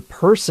the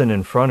person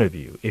in front of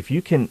you, if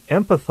you can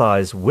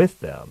empathize with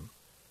them,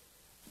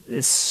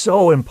 it's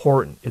so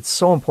important. It's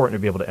so important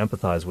to be able to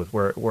empathize with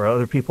where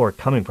other people are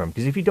coming from.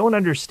 Because if you don't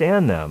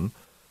understand them,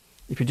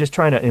 if you're just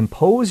trying to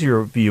impose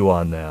your view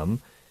on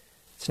them,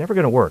 it's never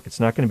going to work. It's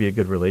not going to be a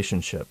good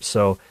relationship.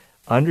 So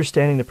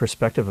understanding the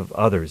perspective of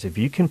others, if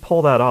you can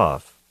pull that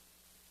off,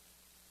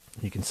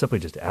 you can simply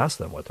just ask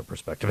them what their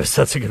perspective is.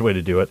 That's a good way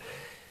to do it.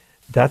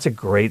 That's a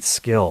great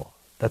skill.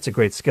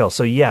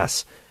 So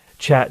yes,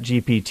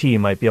 ChatGPT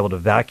might be able to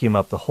vacuum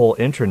up the whole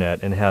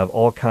internet and have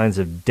all kinds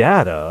of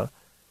data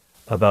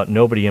about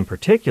nobody in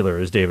particular,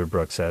 as David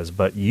Brooks says,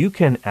 but you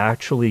can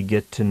actually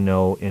get to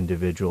know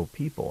individual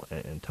people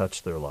and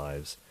touch their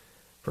lives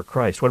for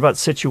Christ. What about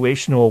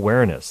situational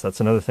awareness? That's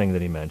another thing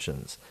that he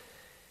mentions.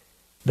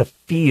 The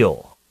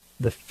feel,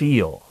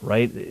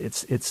 right?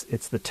 It's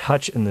the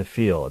touch and the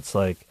feel. It's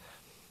like,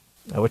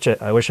 I wish I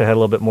had a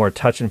little bit more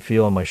touch and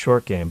feel in my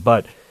short game,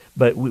 but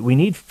we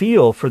need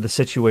feel for the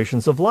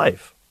situations of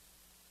life.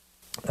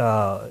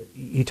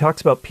 He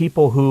talks about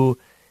people who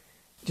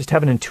just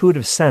have an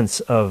intuitive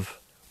sense of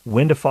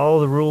when to follow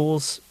the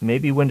rules,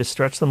 maybe when to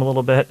stretch them a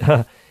little bit,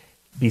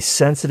 be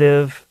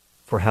sensitive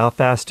for how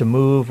fast to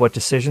move, what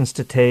decisions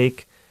to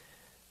take.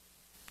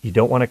 You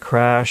don't want to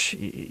crash.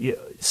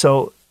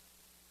 So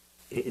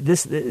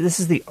this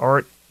is the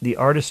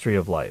artistry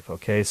of life.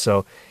 Okay,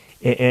 so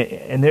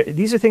and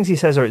these are things he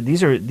says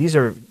these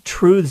are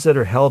truths that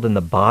are held in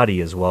the body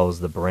as well as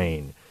the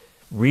brain.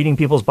 reading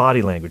people's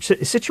body language.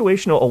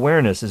 Situational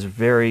awareness is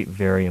very,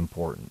 very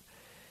important.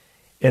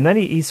 And then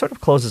he sort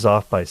of closes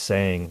off by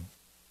saying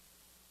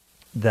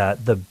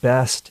that the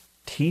best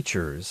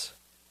teachers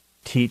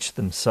teach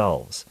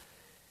themselves.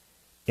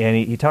 And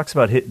he talks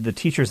about the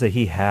teachers that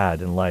he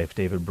had in life,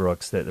 David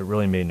Brooks, that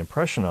really made an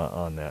impression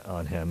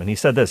on him. And he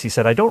said this. He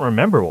said, "I don't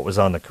remember what was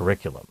on the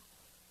curriculum.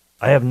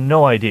 I have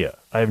no idea.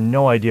 I have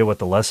no idea what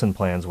the lesson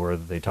plans were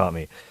that they taught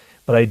me.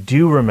 But I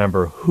do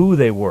remember who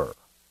they were.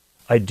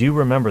 I do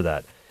remember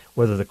that.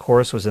 Whether the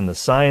course was in the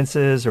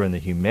sciences or in the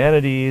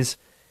humanities,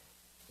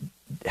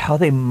 how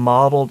they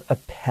modeled a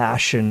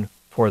passion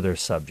for their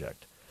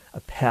subject, a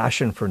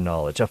passion for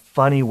knowledge, a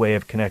funny way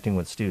of connecting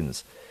with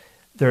students.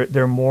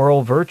 Their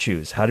moral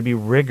virtues, how to be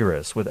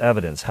rigorous with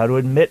evidence, how to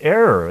admit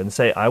error and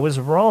say, I was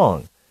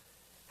wrong,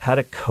 how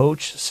to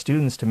coach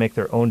students to make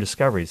their own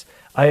discoveries.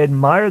 I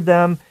admired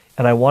them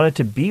and I wanted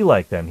to be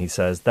like them," he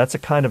says. "That's a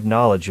kind of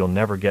knowledge you'll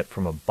never get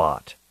from a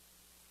bot."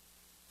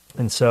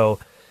 And so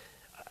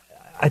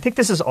I think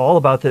this is all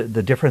about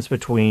the difference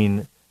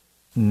between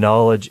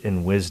knowledge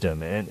and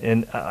wisdom.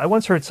 And I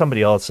once heard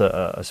somebody else,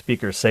 a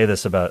speaker, say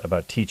this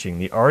about teaching.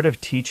 The art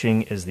of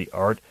teaching is the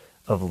art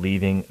of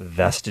leaving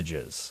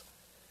vestiges.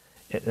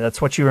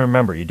 That's what you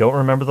remember. You don't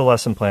remember the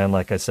lesson plan,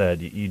 like I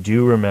said. You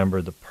do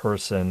remember the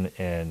person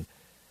and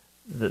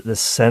the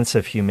sense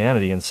of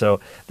humanity. And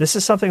so this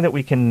is something that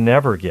we can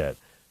never get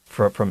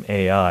from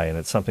AI, and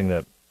it's something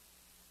that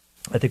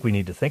I think we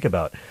need to think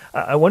about.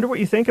 I wonder what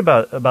you think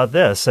about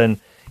this, and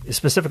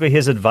specifically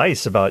his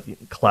advice about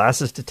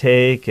classes to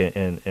take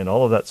and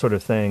all of that sort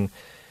of thing.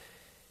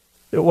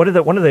 One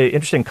of the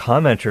interesting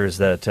commenters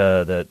that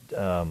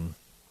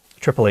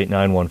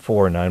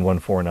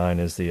 888-914-9149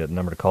 is the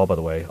number to call, by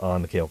the way,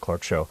 on the Cale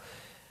Clark Show.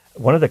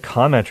 One of the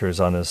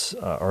commenters on this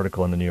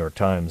article in the New York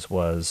Times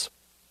was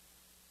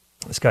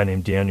this guy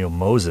named Daniel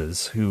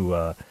Moses,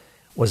 who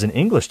was an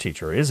English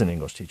teacher, is an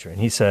English teacher. And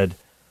he said,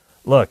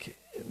 look,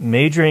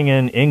 majoring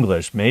in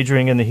English,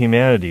 majoring in the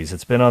humanities,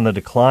 it's been on the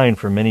decline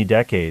for many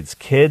decades.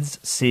 Kids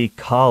see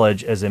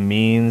college as a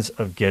means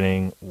of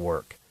getting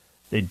work.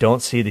 They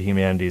don't see the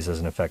humanities as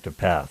an effective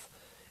path.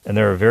 And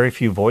there are very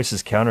few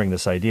voices countering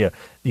this idea.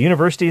 The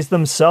universities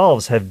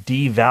themselves have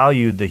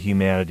devalued the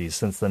humanities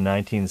since the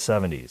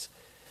 1970s.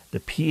 The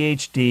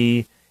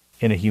PhD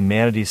in a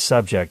humanities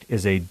subject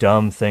is a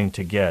dumb thing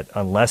to get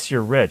unless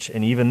you're rich.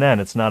 And even then,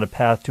 it's not a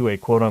path to a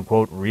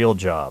quote-unquote real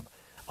job.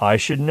 I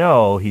should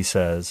know, he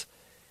says,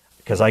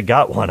 because I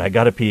got one. I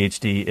got a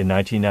PhD in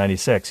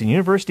 1996. And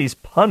universities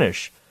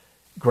punish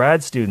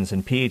grad students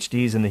and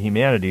PhDs in the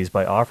humanities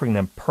by offering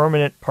them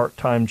permanent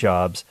part-time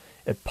jobs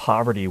at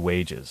poverty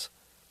wages.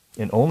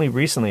 And only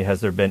recently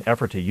has there been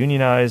effort to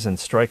unionize and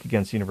strike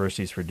against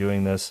universities for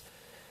doing this.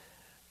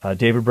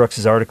 David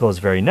Brooks' article is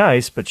very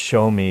nice, but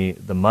show me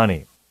the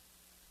money.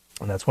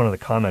 And that's one of the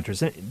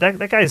commenters. And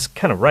that guy's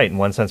kind of right in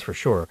one sense for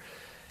sure.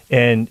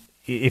 And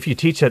if you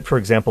teach at, for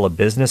example, a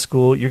business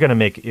school, you're going to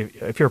make,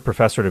 if you're a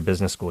professor at a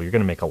business school, you're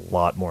going to make a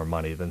lot more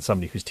money than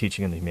somebody who's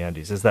teaching in the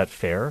humanities. Is that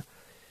fair?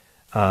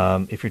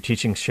 If you're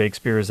teaching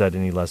Shakespeare, is that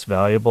any less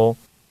valuable?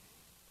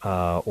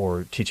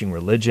 Or teaching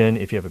religion,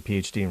 if you have a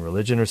PhD in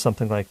religion or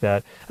something like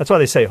that. That's why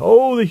they say,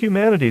 oh, the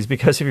humanities,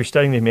 because if you're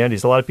studying the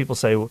humanities, a lot of people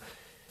say, well,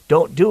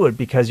 don't do it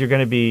because you're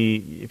going to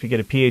be, if you get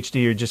a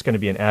PhD, you're just going to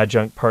be an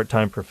adjunct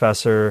part-time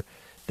professor.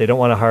 They don't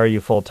want to hire you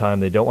full-time.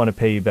 They don't want to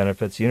pay you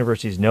benefits.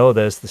 Universities know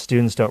this. The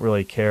students don't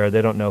really care.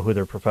 They don't know who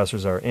their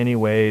professors are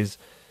anyways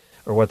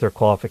or what their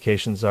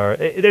qualifications are.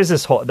 There's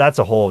this whole, that's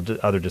a whole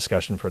other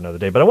discussion for another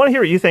day. But I want to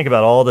hear what you think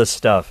about all this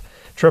stuff.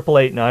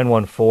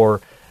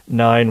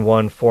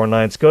 888-914-9149.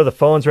 Let's go to the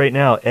phones right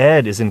now.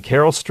 Ed is in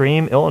Carroll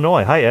Stream,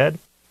 Illinois. Hi, Ed.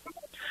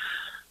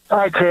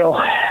 Hi, Carol.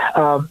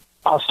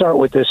 I'll start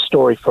with this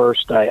story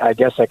first. I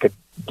guess I could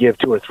give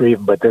two or three of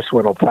them, but this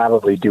one will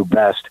probably do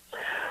best.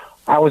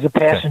 I was a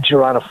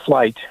passenger on a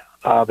flight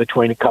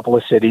between a couple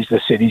of cities.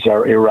 The cities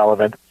are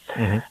irrelevant.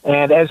 Mm-hmm.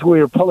 And as we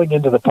were pulling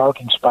into the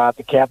parking spot,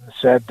 the captain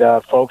said,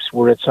 folks,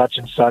 we're at such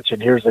and such,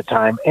 and here's the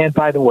time. And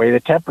by the way,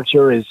 the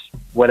temperature is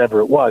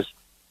whatever it was.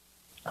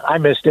 I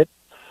missed it.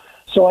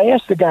 So I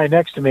asked the guy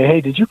next to me,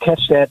 hey, did you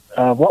catch that?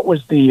 What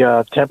was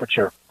the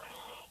temperature?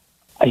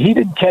 He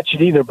didn't catch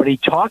it either, but he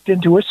talked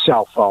into his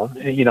cell phone,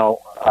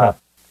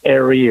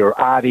 Airy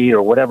or Audi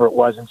or whatever it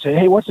was, and said,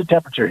 hey, what's the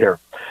temperature here?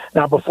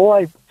 Now, before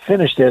I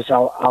finish this,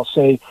 I'll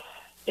say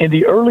in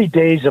the early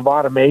days of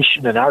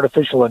automation and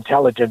artificial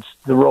intelligence,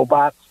 the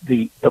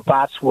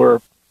bots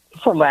were,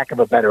 for lack of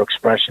a better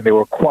expression, they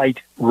were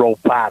quite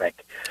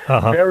robotic,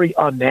 very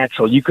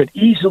unnatural. You could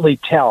easily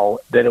tell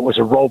that it was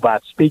a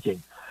robot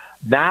speaking.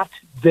 Not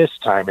this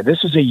time, and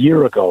this is a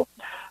year ago.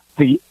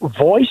 The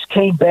voice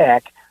came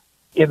back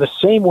in the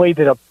same way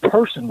that a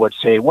person would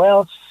say,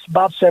 well, it's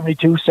about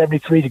 72,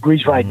 73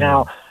 degrees right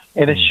now,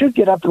 and it should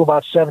get up to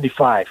about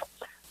 75.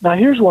 Now,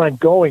 here's where I'm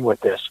going with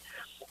this.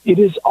 It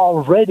is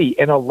already,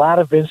 in a lot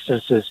of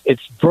instances,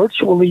 it's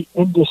virtually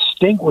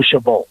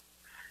indistinguishable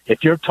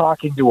if you're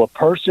talking to a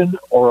person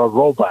or a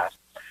robot.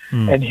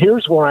 And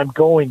here's where I'm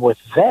going with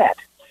that.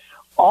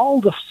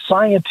 all the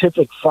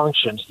scientific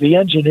functions, the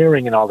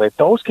engineering and all that,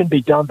 those can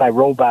be done by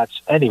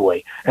robots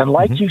anyway. And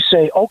like you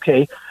say,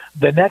 okay,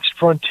 the next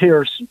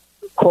frontier,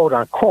 quote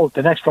unquote,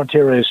 the next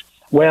frontier is,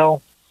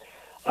 well,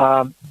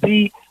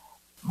 be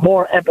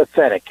more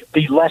empathetic,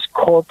 be less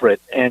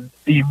corporate, and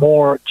be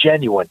more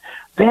genuine.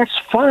 That's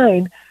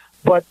fine,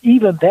 but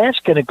even that's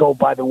going to go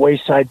by the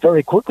wayside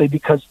very quickly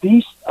because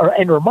these are,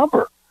 and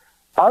remember,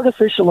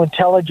 artificial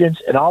intelligence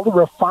and all the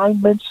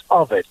refinements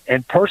of it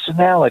and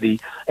personality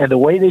and the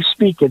way they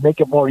speak and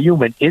make it more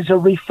human is a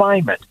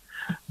refinement.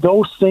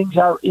 Those things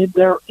are in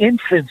their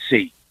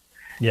infancy.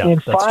 Yeah,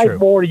 in 5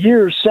 more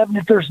years, 7,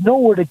 there's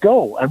nowhere to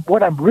go. And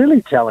what I'm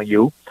really telling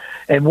you,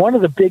 and one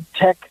of the big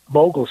tech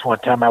moguls one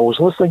time, I was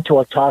listening to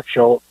a talk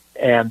show,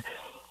 and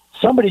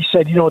somebody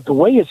said, you know, the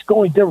way it's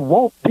going, there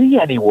won't be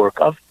any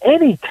work of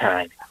any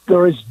kind.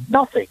 There is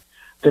nothing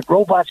that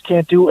robots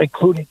can't do,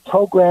 including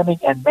programming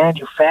and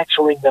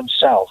manufacturing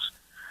themselves.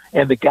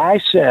 And the guy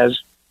says,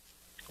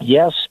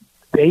 yes,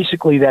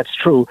 basically that's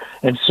true.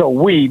 And so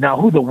now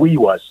who the we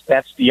was,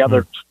 that's the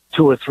other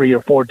 2 or 3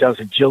 or 4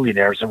 dozen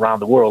billionaires around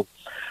the world.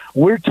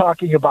 We're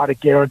talking about a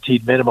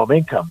guaranteed minimum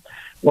income.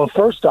 Well,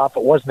 first off,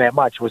 it wasn't that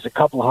much. It was a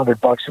couple of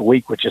 $100 a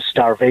week, which is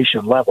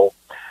starvation level.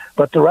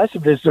 But the rest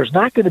of it is there's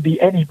not going to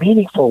be any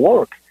meaningful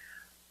work.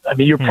 I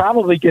mean, you're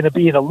probably going to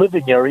be in a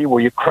living area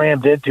where you're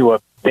crammed into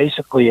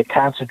basically a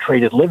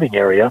concentrated living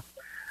area.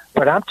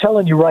 But I'm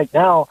telling you right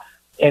now,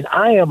 and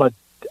I am a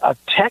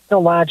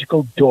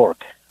technological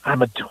dork.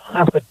 I'm a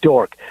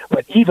dork.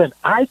 But even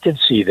I can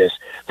see this.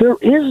 There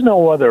is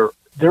no other.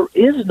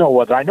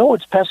 I know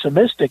it's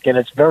pessimistic and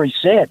it's very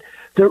sad.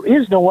 There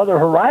is no other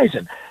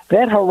horizon.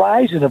 That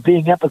horizon of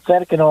being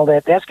empathetic and all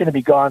that, that's going to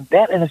be gone.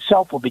 That in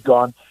itself will be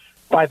gone.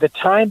 By the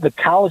time the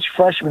college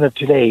freshman of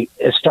today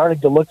is starting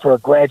to look for a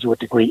graduate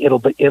degree, it'll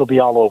be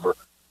all over.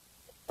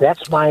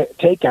 That's my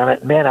take on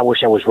it. Man, I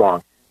wish I was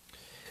wrong.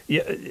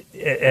 Yeah,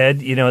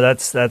 Ed, you know,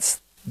 that's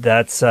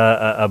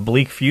a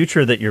bleak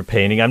future that you're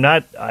painting.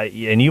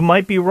 And you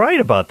might be right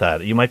about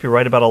that. You might be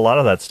right about a lot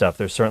of that stuff.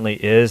 There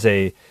certainly is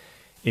a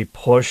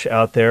push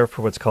out there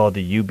for what's called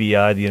the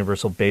UBI, the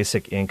Universal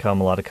Basic Income.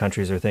 A lot of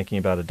countries are thinking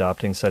about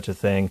adopting such a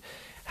thing.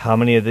 How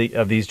many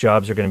of these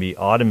jobs are going to be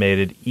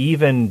automated?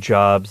 Even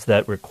jobs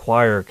that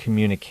require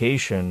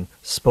communication,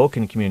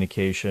 spoken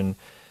communication.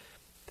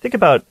 Think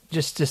about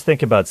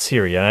think about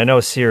Siri. And I know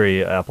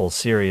Apple's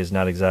Siri is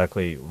not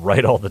exactly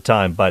right all the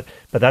time, but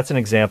that's an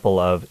example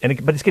of,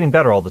 but it's getting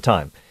better all the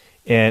time.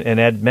 And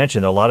Ed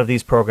mentioned a lot of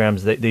these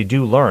programs they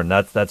do learn.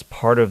 That's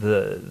part of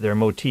their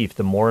motif.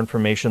 The more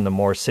information, the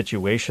more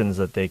situations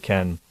that they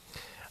can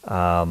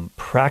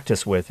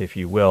practice with, if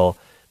you will,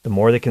 the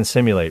more they can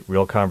simulate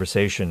real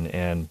conversation.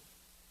 And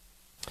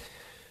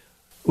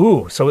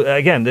so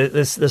again,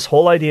 this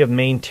whole idea of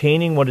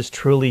maintaining what is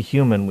truly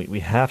human,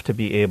 we have to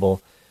be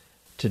able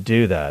to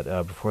do that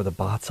before the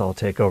bots all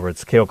take over.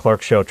 It's the Cale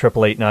Clark Show,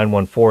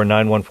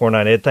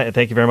 888-914-9149. Ed,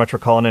 thank you very much for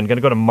calling in. I'm going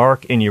to go to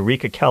Mark in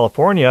Eureka,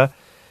 California.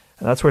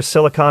 And that's where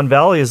Silicon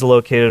Valley is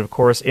located, of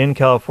course, in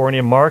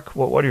California. Mark,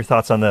 what are your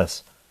thoughts on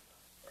this?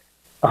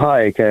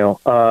 Hi, Cale.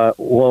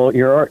 Well,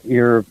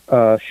 your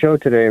show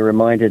today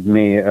reminded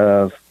me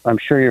of, I'm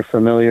sure you're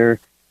familiar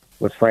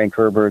with Frank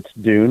Herbert's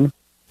Dune.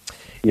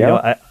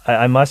 Yeah.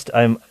 You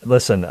know,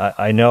 listen,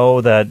 I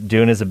know that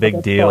Dune is a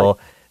big deal.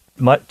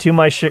 To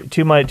my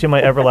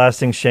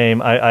everlasting shame,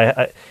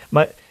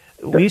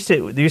 there used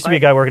to be a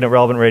guy working at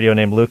Relevant Radio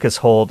named Lucas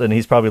Holt, and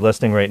he's probably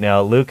listening right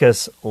now.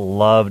 Lucas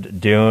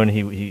loved Dune.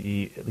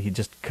 He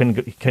just couldn't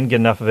get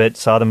enough of it.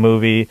 Saw the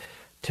movie.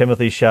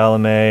 Timothée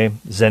Chalamet,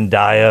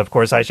 Zendaya. Of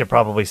course, I should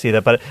probably see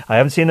that, but I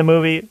haven't seen the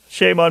movie.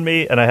 Shame on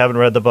me, and I haven't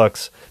read the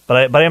books.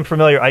 But I am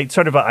familiar. I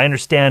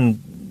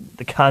understand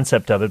the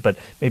concept of it, but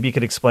maybe you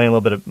could explain a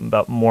little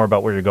bit more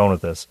about where you're going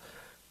with this.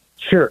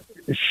 Sure.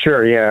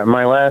 Yeah,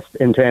 my last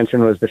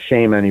intention was to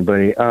shame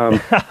anybody.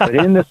 But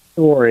in the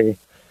story,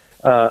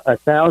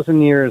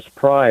 1,000 years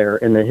prior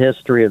in the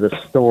history of the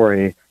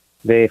story,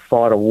 they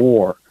fought a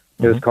war.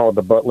 It was called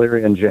the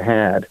Butlerian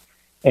Jihad.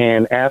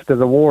 And after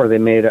the war, they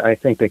made, I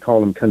think they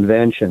called them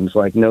conventions,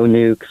 like no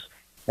nukes.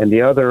 And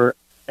the other,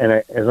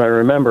 as I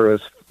remember,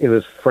 it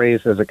was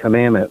phrased as a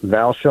commandment,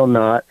 thou shalt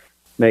not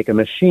make a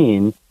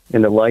machine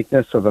in the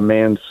likeness of a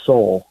man's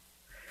soul.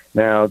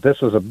 Now,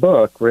 this was a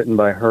book written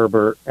by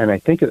Herbert, and I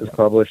think it was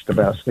published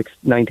about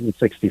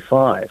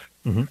 1965.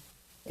 Mm-hmm.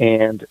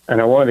 And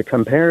I wanted to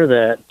compare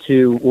that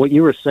to what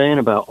you were saying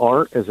about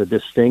art as a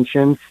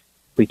distinction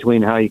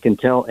between how you can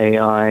tell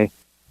AI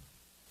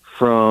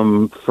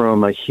from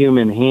a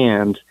human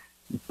hand.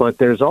 But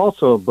there's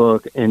also a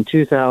book in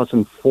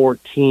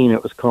 2014.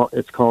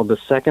 It's called The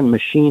Second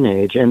Machine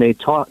Age, and they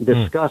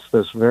discuss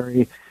this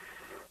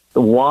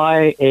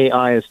why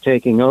AI is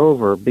taking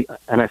over.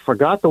 And I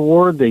forgot the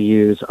word they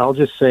use. I'll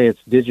just say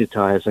it's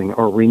digitizing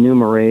or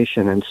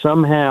remuneration, and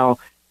somehow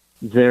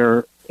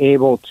they're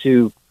able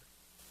to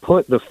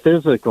put the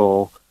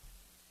physical.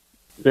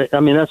 I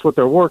mean, that's what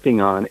they're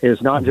working on,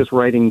 is not just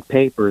writing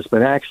papers,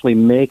 but actually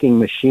making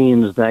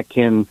machines that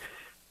can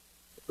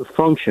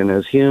function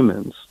as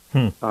humans.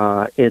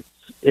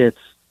 It's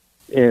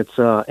it's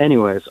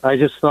anyways, I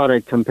just thought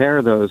I'd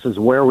compare those as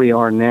where we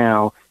are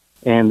now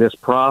and this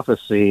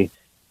prophecy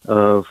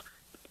of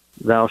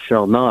thou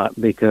shalt not,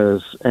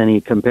 and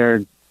he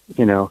compared,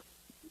 in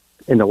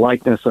the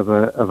likeness of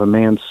a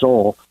man's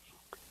soul.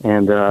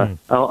 And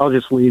I'll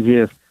just leave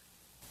you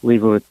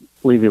with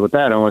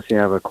that, unless you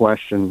have a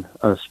question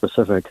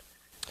specific.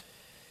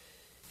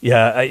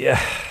 Yeah,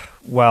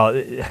 well,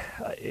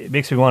 it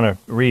makes me want to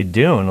read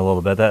Dune a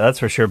little bit. That's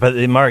for sure. But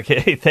Mark,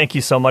 hey, thank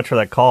you so much for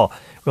that call.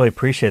 Really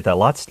appreciate that.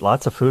 Lots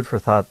of food for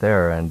thought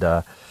there. And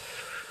I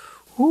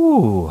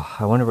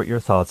wonder what your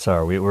thoughts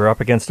are. We're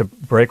up against a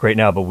break right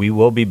now, but we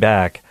will be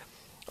back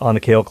on the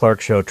Cale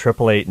Clark Show,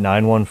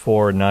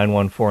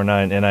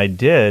 888-914-9149. And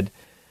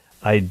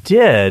I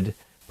did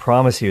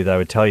promise you that I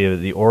would tell you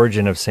the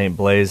origin of St.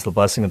 Blaise, the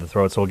blessing of the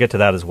throat. So we'll get to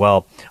that as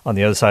well on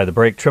the other side of the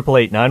break.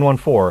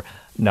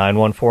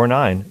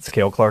 888-914-9149. It's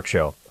Cale Clark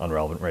Show on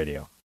Relevant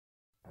Radio.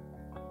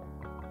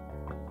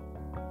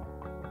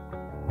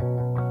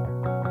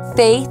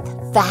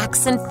 Faith,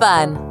 facts, and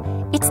fun.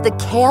 It's the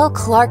Cale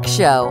Clark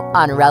Show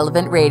on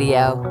Relevant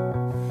Radio.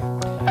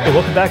 Hey,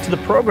 welcome back to the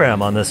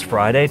program on this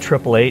Friday.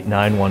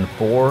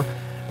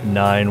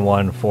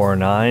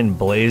 888-914-9149.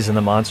 Blaze and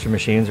the Monster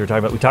Machines. We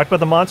talked about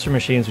the Monster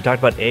Machines. We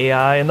talked about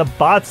AI and the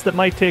bots that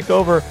might take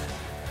over.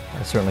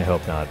 I certainly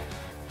hope not.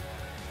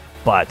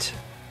 Bot,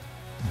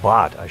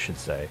 I should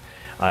say.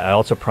 I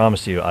also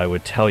promised you I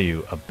would tell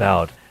you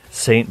about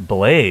St.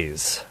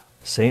 Blaise.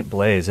 St.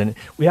 Blaise. And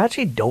we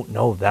actually don't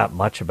know that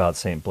much about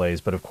St.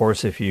 Blaise, but of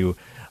course, if you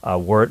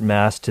were at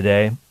Mass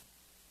today,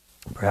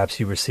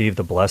 perhaps you received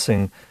the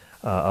blessing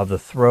of the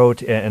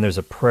throat, and there's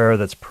a prayer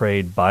that's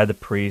prayed by the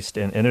priest,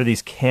 and there are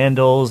these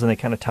candles, and they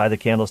kind of tie the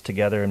candles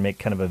together and make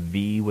kind of a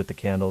V with the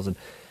candles, and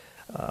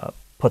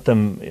put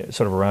them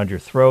sort of around your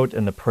throat,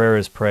 and the prayer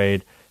is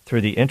prayed: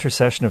 through the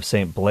intercession of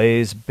St.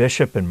 Blaise,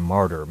 bishop and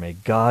martyr, may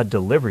God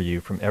deliver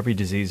you from every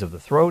disease of the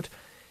throat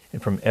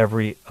and from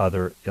every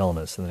other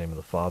illness. In the name of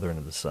the Father, and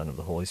of the Son, and of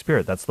the Holy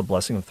Spirit. That's the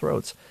blessing of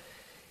throats.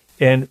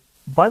 And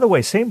by the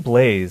way, St.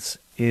 Blaise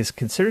is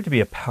considered to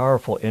be a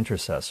powerful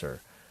intercessor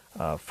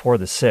for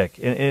the sick.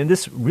 And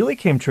this really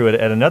came true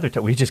at another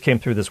time. We just came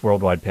through this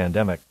worldwide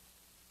pandemic.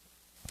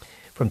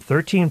 From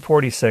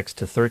 1346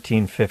 to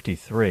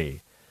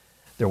 1353,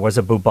 there was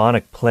a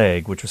bubonic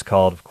plague, which was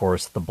called, of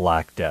course, the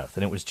Black Death.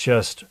 And it was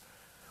just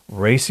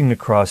racing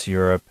across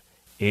Europe,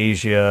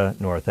 Asia,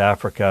 North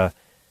Africa,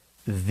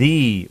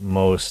 the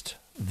worst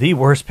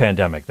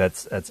pandemic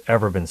that's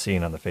ever been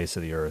seen on the face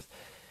of the earth.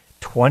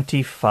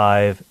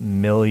 25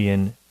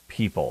 million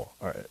people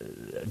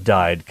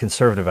died,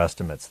 conservative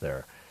estimates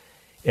there,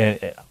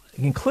 and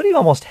including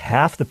almost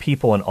half the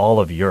people in all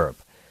of Europe.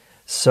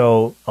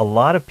 So a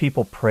lot of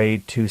people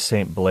prayed to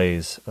St.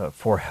 Blaise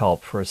for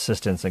help, for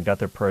assistance, and got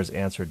their prayers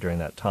answered during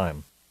that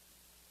time.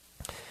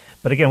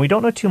 But again, we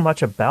don't know too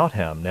much about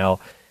him.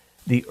 Now,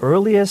 the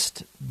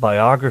earliest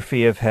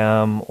biography of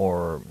him,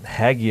 or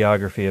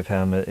hagiography of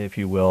him, if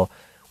you will,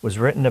 was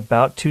written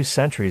about 2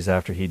 centuries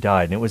after he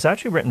died. And it was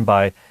actually written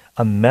by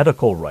a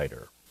medical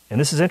writer. And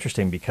this is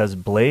interesting because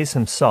Blaise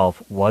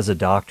himself was a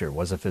doctor,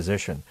 was a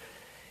physician.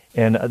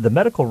 And the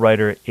medical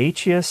writer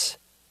Aetius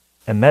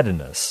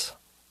Emedinus,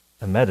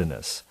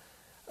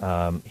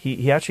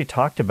 he actually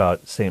talked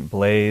about St.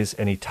 Blaise,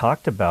 and he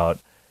talked about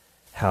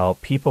how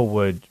people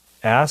would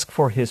ask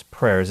for his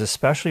prayers,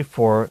 especially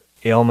for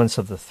ailments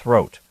of the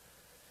throat.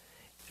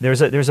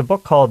 There's a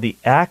book called The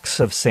Acts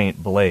of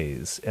St.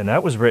 Blaise, and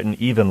that was written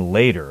even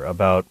later,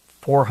 about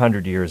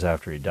 400 years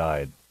after he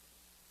died.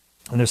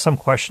 And there's some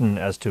question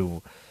as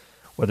to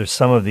whether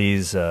some of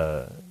these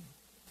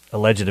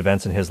alleged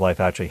events in his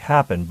life actually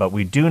happened, but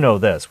we do know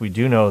this. We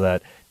do know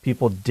that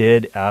people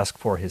did ask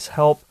for his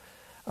help,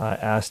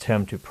 asked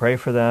him to pray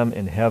for them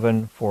in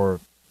heaven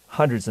for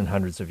hundreds and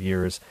hundreds of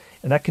years,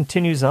 and that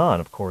continues on,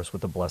 of course,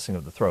 with the blessing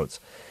of the throats.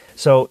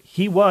 So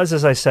he was,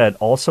 as I said,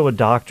 also a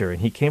doctor,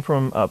 and he came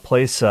from a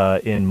place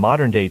in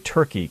modern-day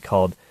Turkey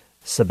called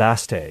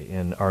Sebaste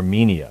in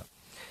Armenia.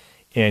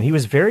 And he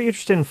was very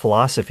interested in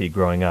philosophy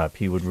growing up.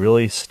 He would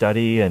really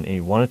study, and he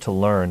wanted to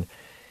learn.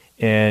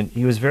 And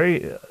he was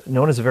very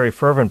known as a very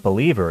fervent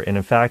believer. And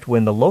in fact,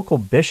 when the local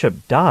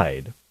bishop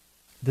died,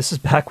 this is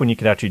back when you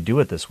could actually do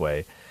it this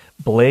way,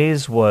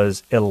 Blaise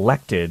was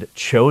elected,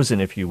 chosen,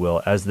 if you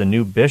will, as the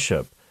new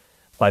bishop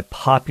by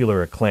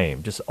popular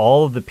acclaim. Just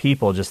all of the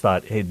people just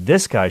thought, hey,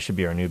 this guy should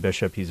be our new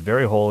bishop. He's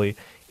very holy.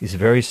 He's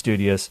very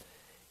studious.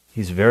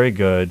 He's very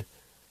good,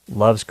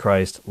 loves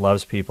Christ,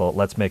 loves people.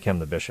 Let's make him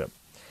the bishop.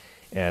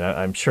 And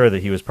I'm sure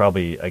that he was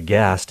probably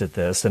aghast at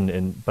this,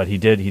 but he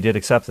did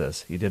accept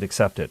this. He did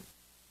accept it.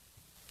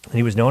 And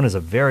he was known as a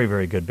very,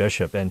 very good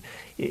bishop. And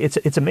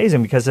it's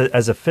amazing because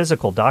as a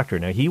physical doctor,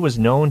 now he was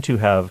known to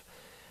have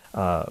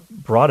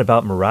brought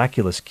about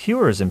miraculous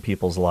cures in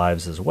people's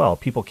lives as well.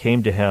 People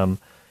came to him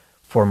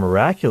for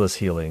miraculous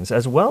healings,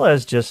 as well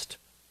as just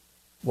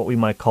what we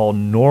might call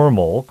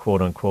normal,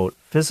 quote-unquote,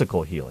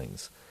 physical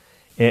healings.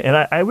 And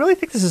I really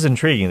think this is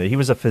intriguing, that he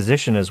was a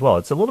physician as well.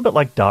 It's a little bit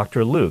like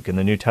Dr. Luke in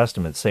the New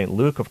Testament. St.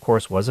 Luke, of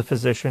course, was a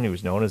physician. He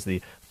was known as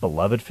the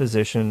beloved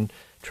physician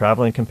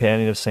traveling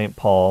companion of St.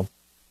 Paul.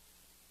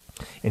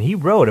 And he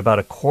wrote about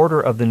a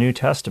quarter of the New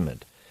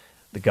Testament,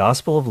 the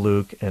Gospel of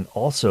Luke, and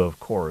also, of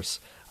course,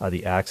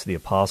 the Acts of the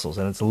Apostles.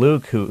 And it's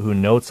Luke who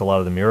notes a lot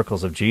of the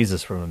miracles of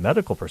Jesus from a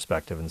medical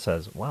perspective and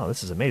says, wow,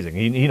 this is amazing.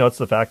 He notes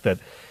the fact that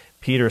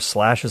Peter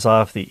slashes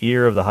off the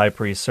ear of the high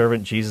priest's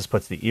servant. Jesus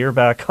puts the ear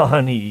back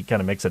on. He kind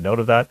of makes a note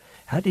of that.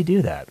 How did he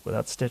do that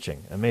without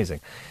stitching?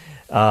 Amazing.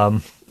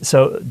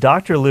 So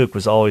Dr. Luke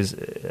was always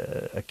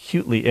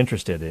acutely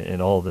interested in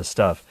all this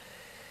stuff.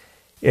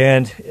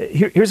 And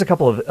here's a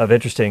couple of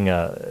interesting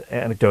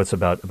anecdotes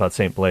about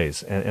St.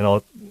 Blaise, and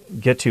I'll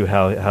get to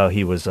how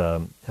he was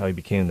how he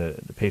became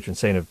the patron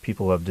saint of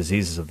people who have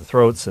diseases of the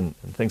throats and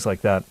things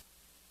like that.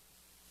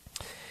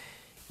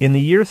 In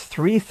the year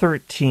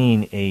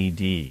 313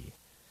 A.D.,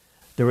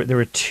 there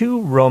were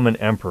two Roman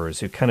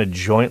emperors who kind of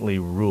jointly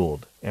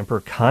ruled.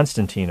 Emperor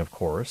Constantine, of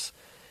course,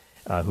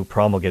 who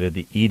promulgated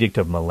the Edict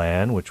of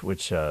Milan,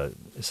 which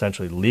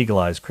essentially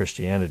legalized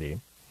Christianity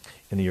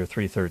in the year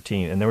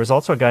 313. And there was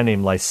also a guy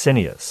named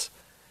Licinius.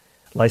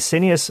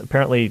 Licinius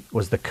apparently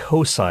was the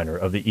co-signer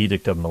of the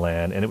Edict of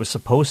Milan, and it was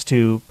supposed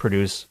to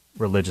produce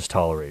religious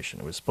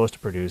toleration. It was supposed to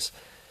produce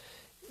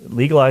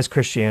legalized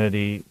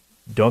Christianity,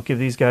 don't give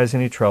these guys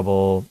any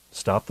trouble,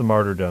 stop the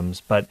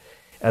martyrdoms. But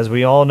as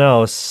we all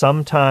know,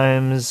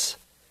 sometimes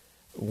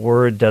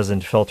word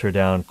doesn't filter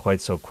down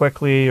quite so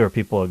quickly, or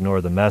people ignore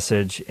the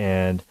message,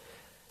 and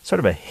sort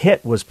of a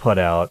hit was put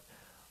out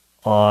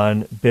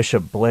on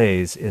Bishop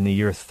Blaise in the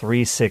year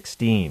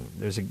 316.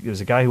 There's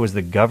a guy who was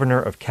the governor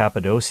of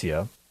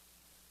Cappadocia,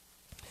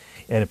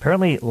 and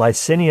apparently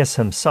Licinius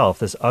himself,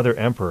 this other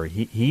emperor,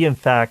 he in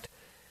fact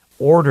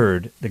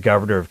ordered the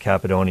governor of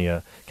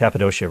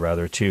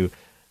Cappadocia to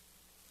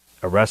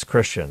arrest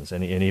Christians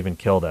and even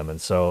kill them. And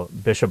so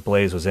Bishop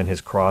Blaise was in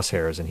his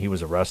crosshairs, and he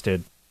was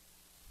arrested.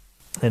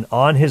 And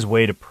on his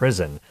way to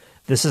prison,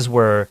 this is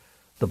where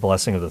the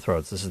blessing of the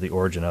throats, this is the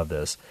origin of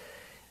this.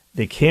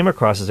 They came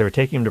across, as they were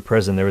taking him to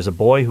prison, there was a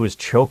boy who was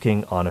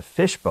choking on a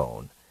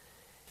fishbone,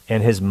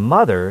 and his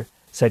mother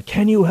said,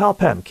 "Can you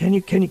help him? Can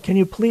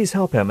you please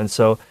help him?" And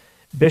so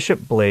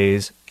Bishop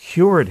Blaise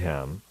cured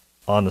him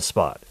on the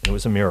spot. It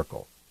was a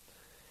miracle.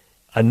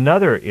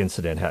 Another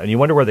incident happened, and you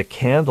wonder where the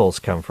candles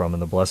come from in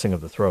the blessing of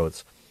the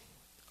throats.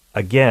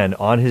 Again,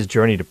 on his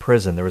journey to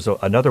prison, there was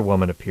another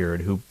woman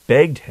appeared who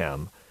begged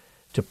him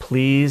to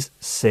please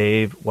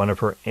save one of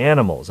her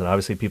animals. And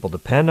obviously people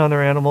depend on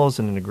their animals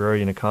in an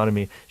agrarian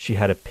economy. She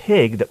had a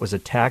pig that was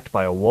attacked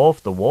by a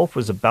wolf. The wolf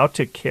was about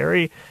to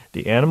carry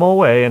the animal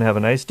away and have a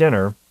nice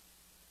dinner.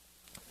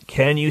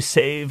 Can you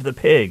save the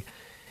pig?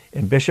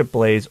 And Bishop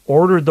Blaise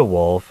ordered the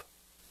wolf,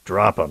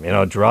 drop him,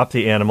 drop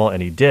the animal,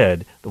 and he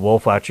did. The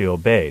wolf actually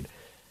obeyed.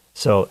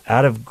 So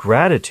out of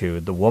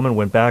gratitude, the woman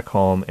went back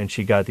home and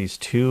she got these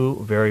two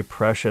very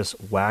precious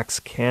wax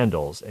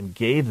candles and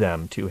gave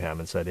them to him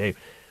and said, hey,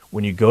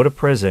 when you go to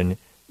prison,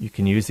 you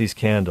can use these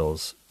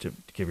candles to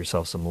give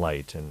yourself some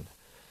light, and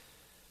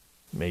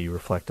may you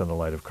reflect on the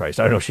light of Christ.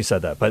 I don't know if she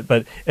said that, but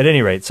at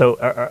any rate, so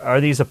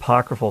are these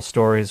apocryphal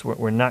stories?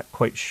 We're not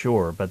quite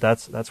sure, but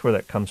that's where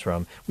that comes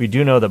from. We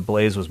do know that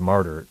Blaise was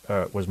martyred,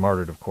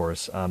 of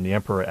course. The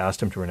emperor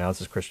asked him to renounce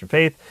his Christian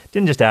faith.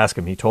 Didn't just ask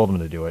him; he told him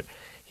to do it.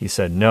 He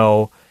said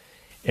no,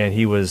 and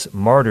he was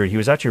martyred. He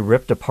was actually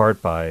ripped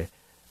apart by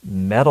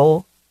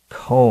metal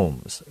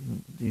combs,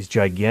 these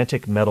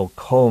gigantic metal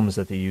combs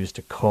that they used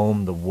to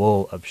comb the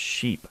wool of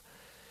sheep.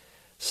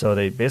 So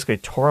they basically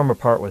tore him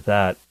apart with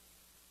that,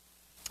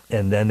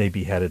 and then they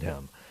beheaded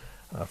him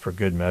for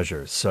good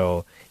measure.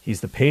 So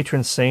he's the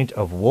patron saint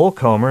of wool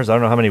combers. I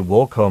don't know how many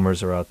wool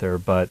combers are out there,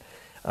 but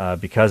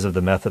because of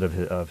the method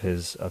of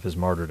his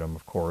martyrdom,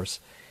 of course.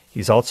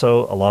 He's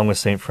also, along with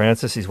St.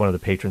 Francis, he's one of the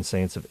patron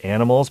saints of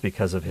animals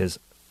because of his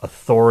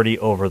authority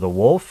over the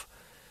wolf,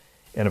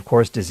 and of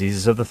course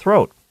diseases of the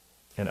throat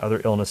and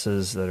other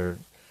illnesses that are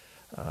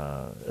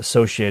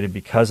associated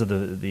because of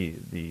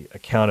the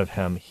account of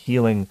him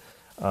healing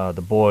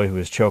the boy who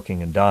is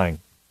choking and dying.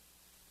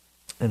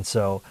 And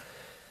so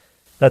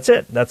that's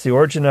it. That's the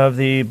origin of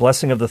the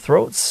blessing of the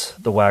throats,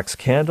 the wax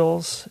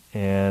candles,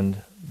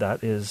 and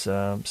that is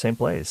St.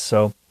 Blaise.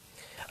 So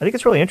I think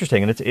it's really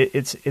interesting, and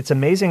it's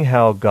amazing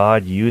how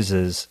God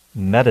uses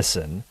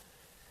medicine,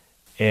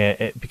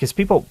 and because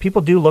people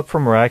do look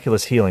for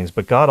miraculous healings,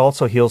 but God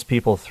also heals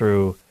people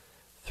through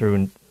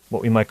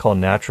what we might call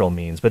natural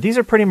means. But these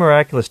are pretty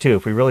miraculous too,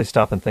 if we really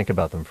stop and think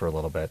about them for a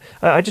little bit.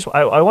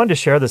 I wanted to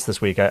share this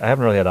week. I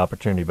haven't really had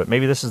opportunity, but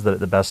maybe this is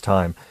the best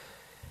time.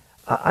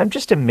 I'm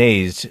just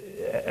amazed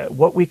at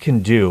what we can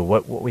do,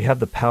 what we have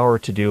the power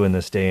to do in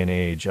this day and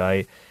age.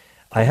 I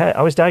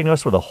was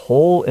diagnosed with a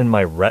hole in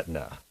my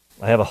retina.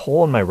 I have a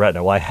hole in my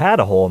retina. Well, I had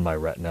a hole in my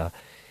retina,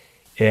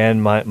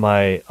 and my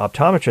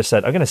optometrist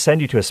said, I'm going to send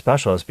you to a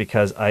specialist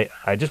because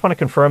I just want to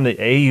confirm that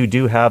A, you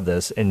do have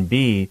this, and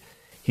B,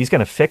 he's going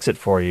to fix it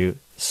for you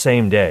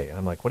same day.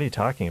 I'm like, what are you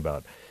talking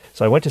about?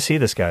 So I went to see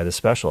this guy, the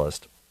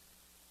specialist,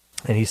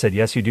 and he said,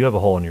 yes, you do have a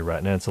hole in your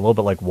retina. It's a little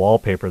bit like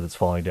wallpaper that's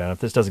falling down. If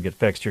this doesn't get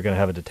fixed, you're going to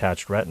have a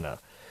detached retina.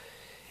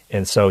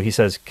 And so he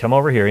says, come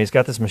over here. He's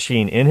got this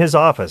machine in his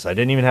office. I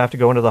didn't even have to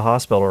go into the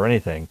hospital or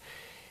anything.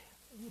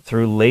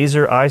 Through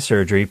laser eye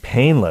surgery,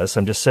 painless.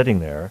 I'm just sitting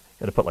there.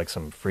 Got to put like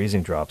some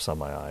freezing drops on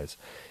my eyes.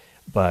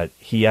 But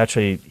he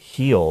actually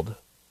healed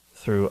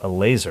through a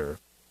laser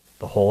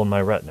the hole in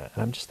my retina.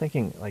 And I'm just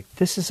thinking, like,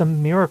 this is a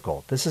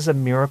miracle. This is a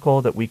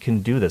miracle that we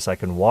can do this. I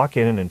can walk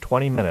in and in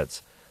 20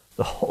 minutes,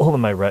 the hole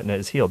in my retina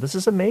is healed. This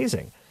is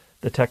amazing.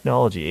 The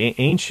technology.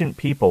 Ancient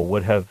people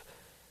would have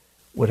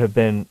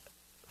been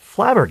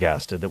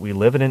flabbergasted that we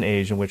live in an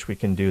age in which we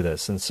can do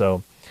this. And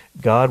so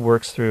God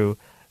works through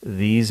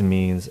these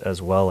means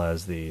as well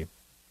as the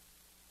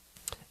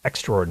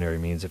extraordinary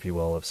means, if you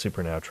will, of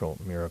supernatural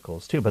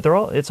miracles too. But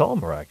it's all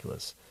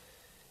miraculous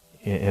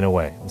in a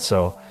way. And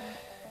so,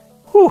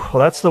 well,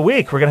 that's the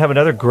week. We're going to have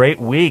another great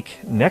week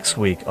next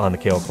week on the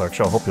Cale Clark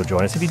Show. I hope you'll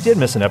join us. If you did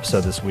miss an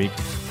episode this week,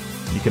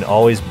 you can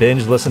always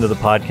binge listen to the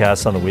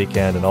podcast on the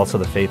weekend and also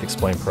the Faith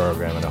Explained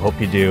program. And I hope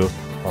you do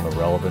on the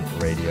Relevant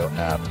Radio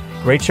app.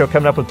 Great show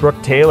coming up with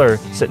Brooke Taylor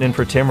sitting in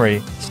for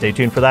Timmery. Stay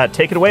tuned for that.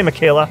 Take it away,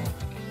 Michaela.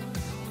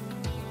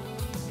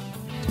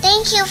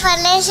 Thank you for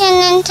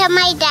listening to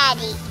my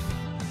daddy.